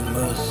tumbling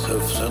mirth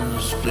of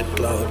sun-split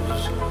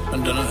clouds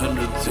and done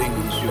 100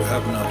 things you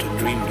have not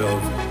dreamed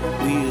of,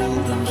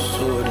 wheeled and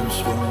soared and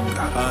swung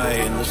high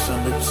in the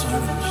sunlit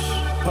silence.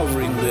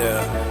 Hovering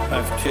there,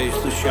 I've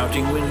chased the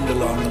shouting wind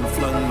along and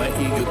flung my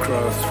eager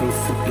craft through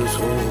footless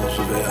halls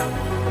of air.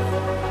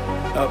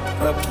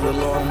 Up the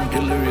long,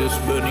 delirious,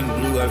 burning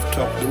blue, I've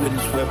topped the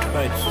windswept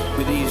heights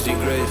with easy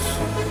grace,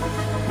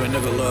 where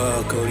never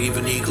lark or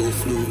even eagle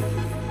flew.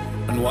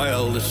 And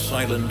while the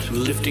silent,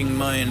 lifting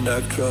mind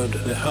I've trod,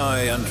 the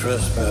high,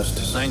 untrespassed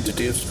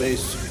sanctity of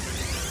space.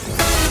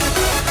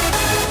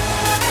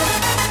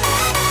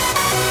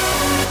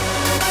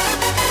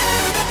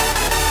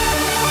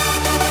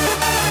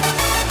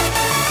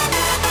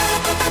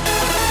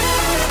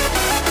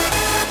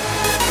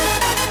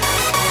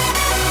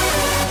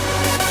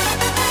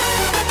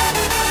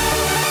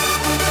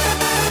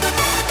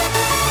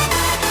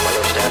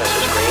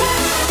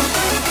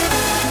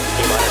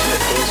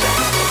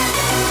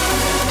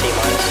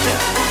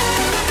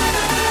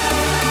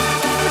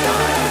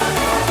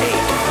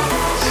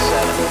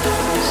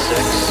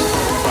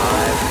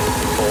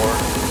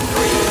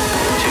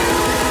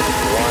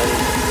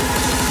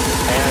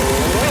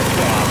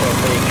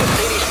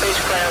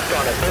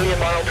 On a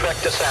billion-mile trek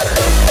to Saturn.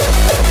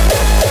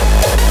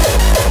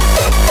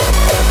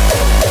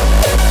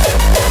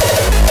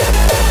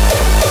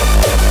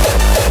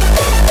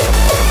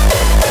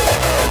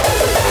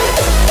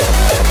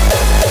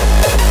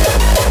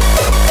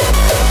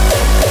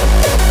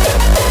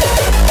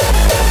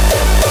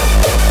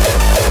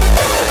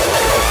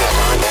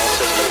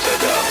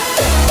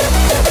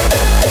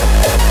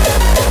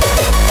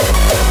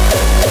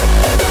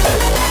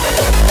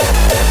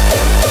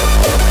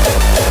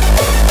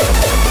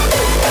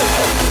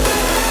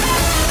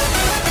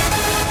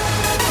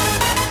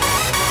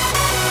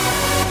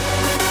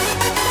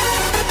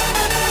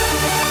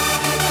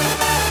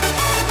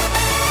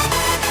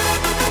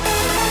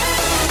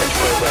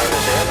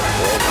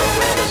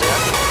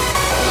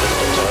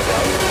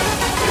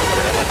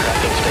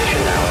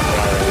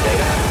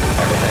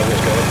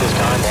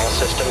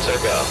 Systems are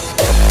go.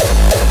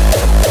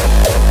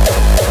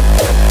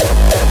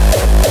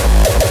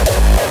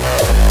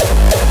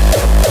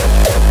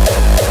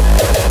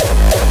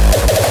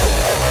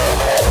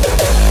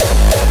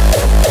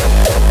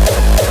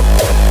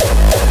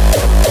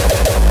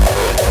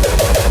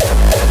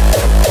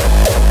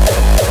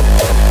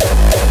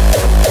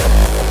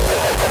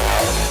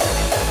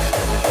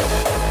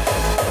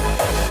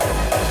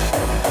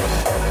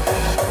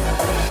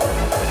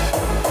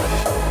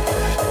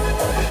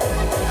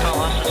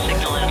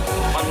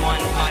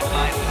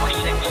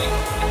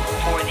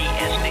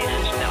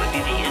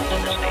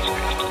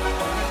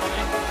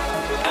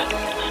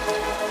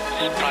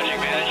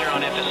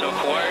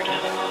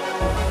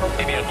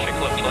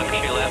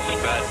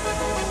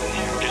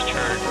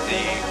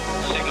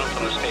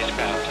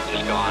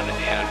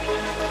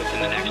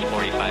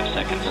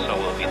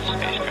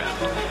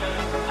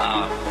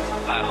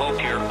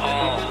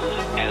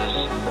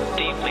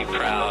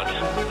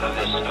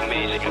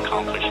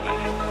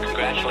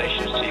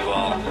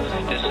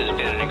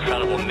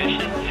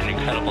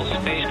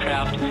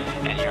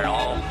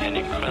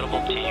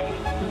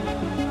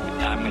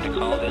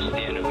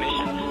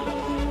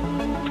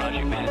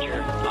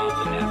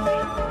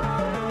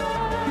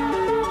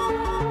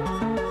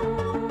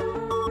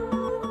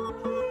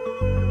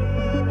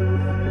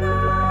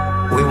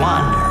 We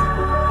wander,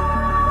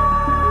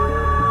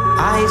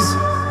 eyes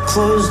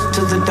closed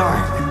to the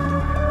dark,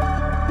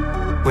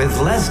 with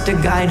less to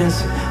guide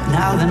us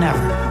now than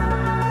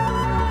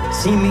ever,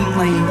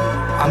 seemingly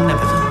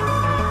omnipotent,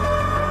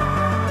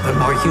 but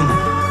more human.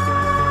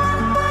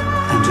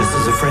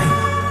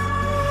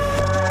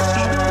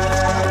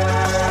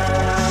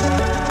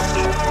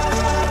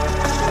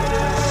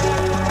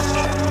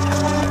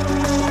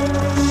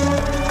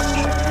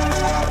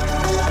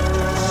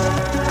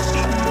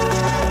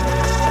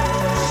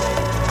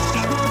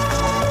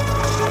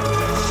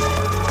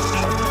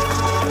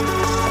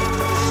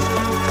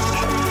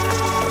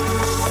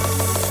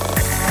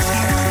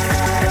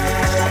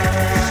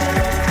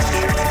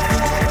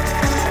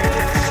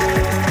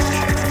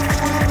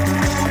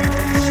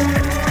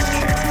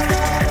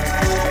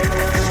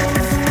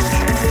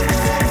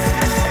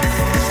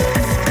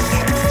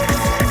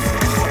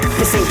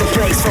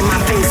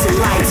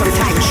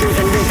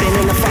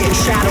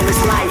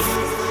 shadowless life.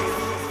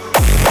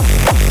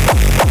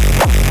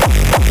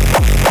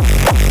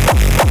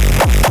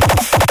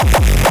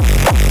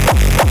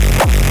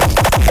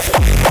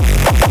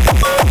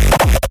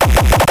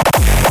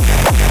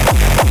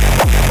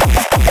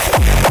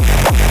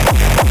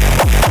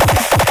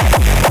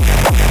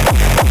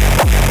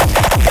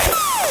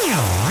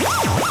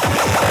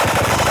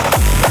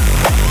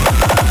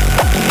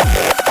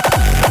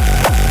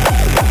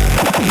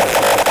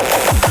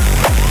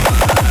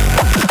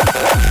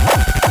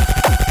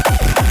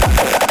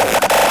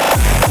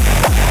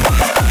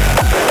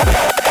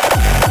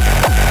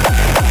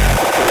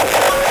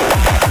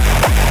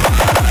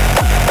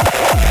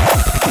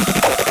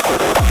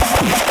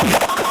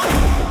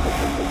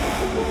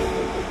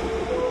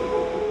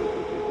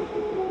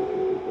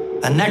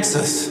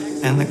 Nexus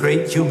in the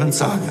great human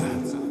saga,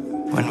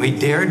 when we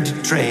dared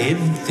to trade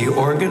the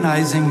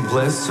organizing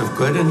bliss of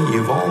good and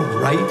evil,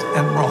 right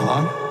and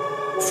wrong,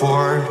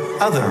 for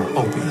other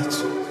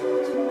opiates.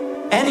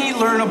 Any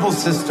learnable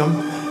system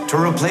to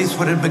replace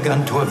what had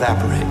begun to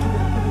evaporate.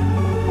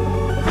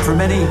 For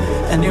many,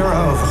 an era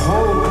of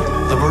hope,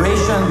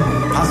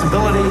 liberation,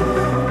 possibility.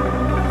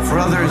 For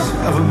others,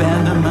 of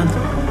abandonment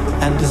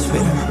and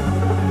despair.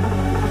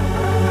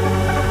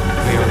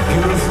 We are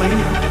beautifully,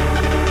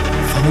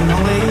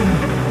 finally,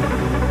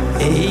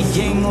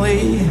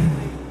 achingly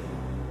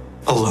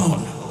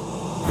alone.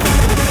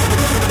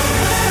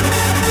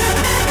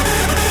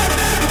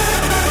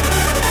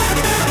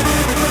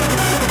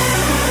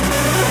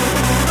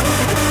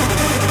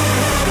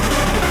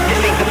 This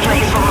ain't the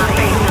place for my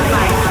face in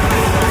light.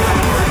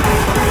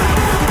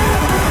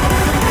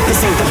 This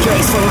ain't the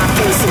place for my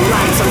face in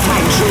light. I'm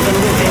tight-driven,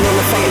 living in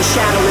the fucking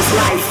shadowless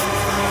life.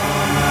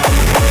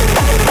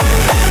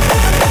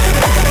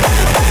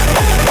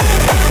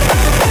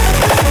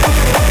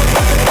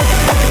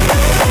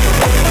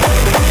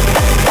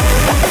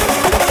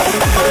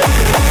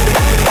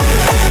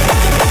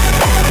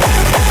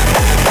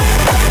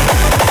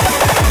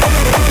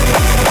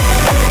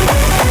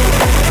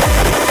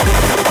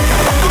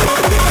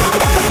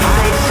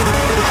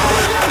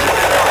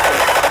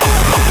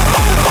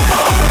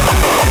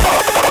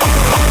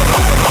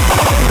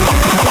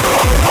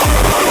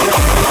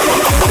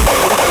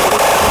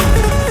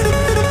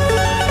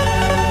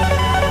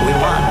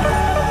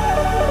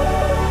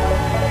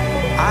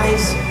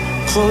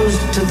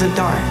 Closed to the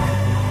dark,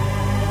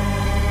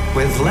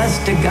 with less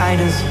to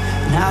guide us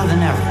now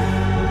than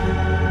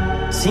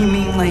ever.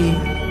 Seemingly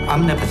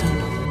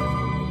omnipotent,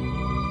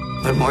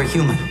 but more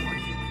human,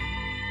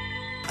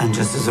 and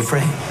just as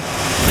afraid.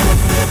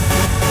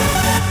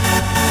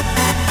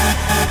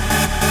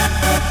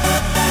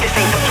 This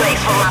ain't the place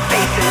for my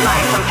face in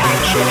life. I'm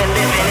tight-driven,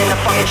 living in the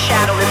fucking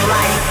shadowless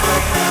life.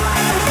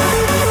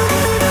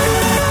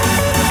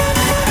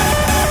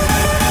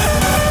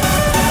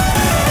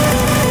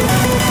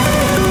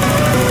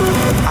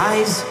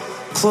 Eyes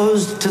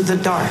closed to the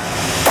dark.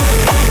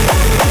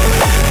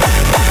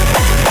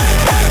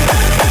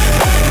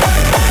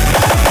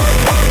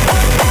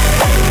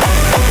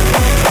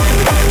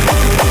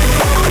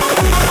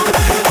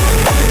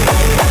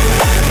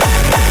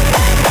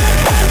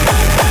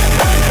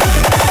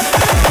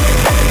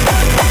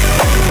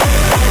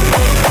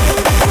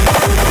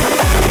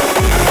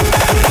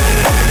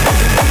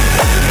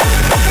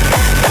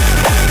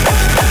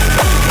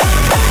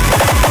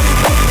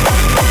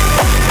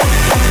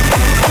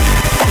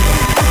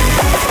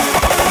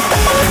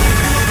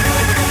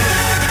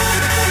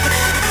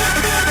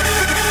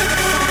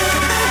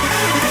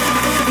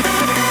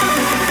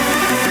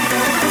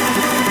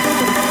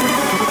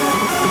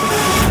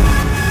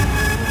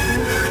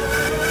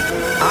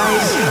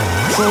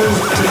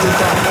 Closed to the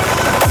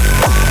dark.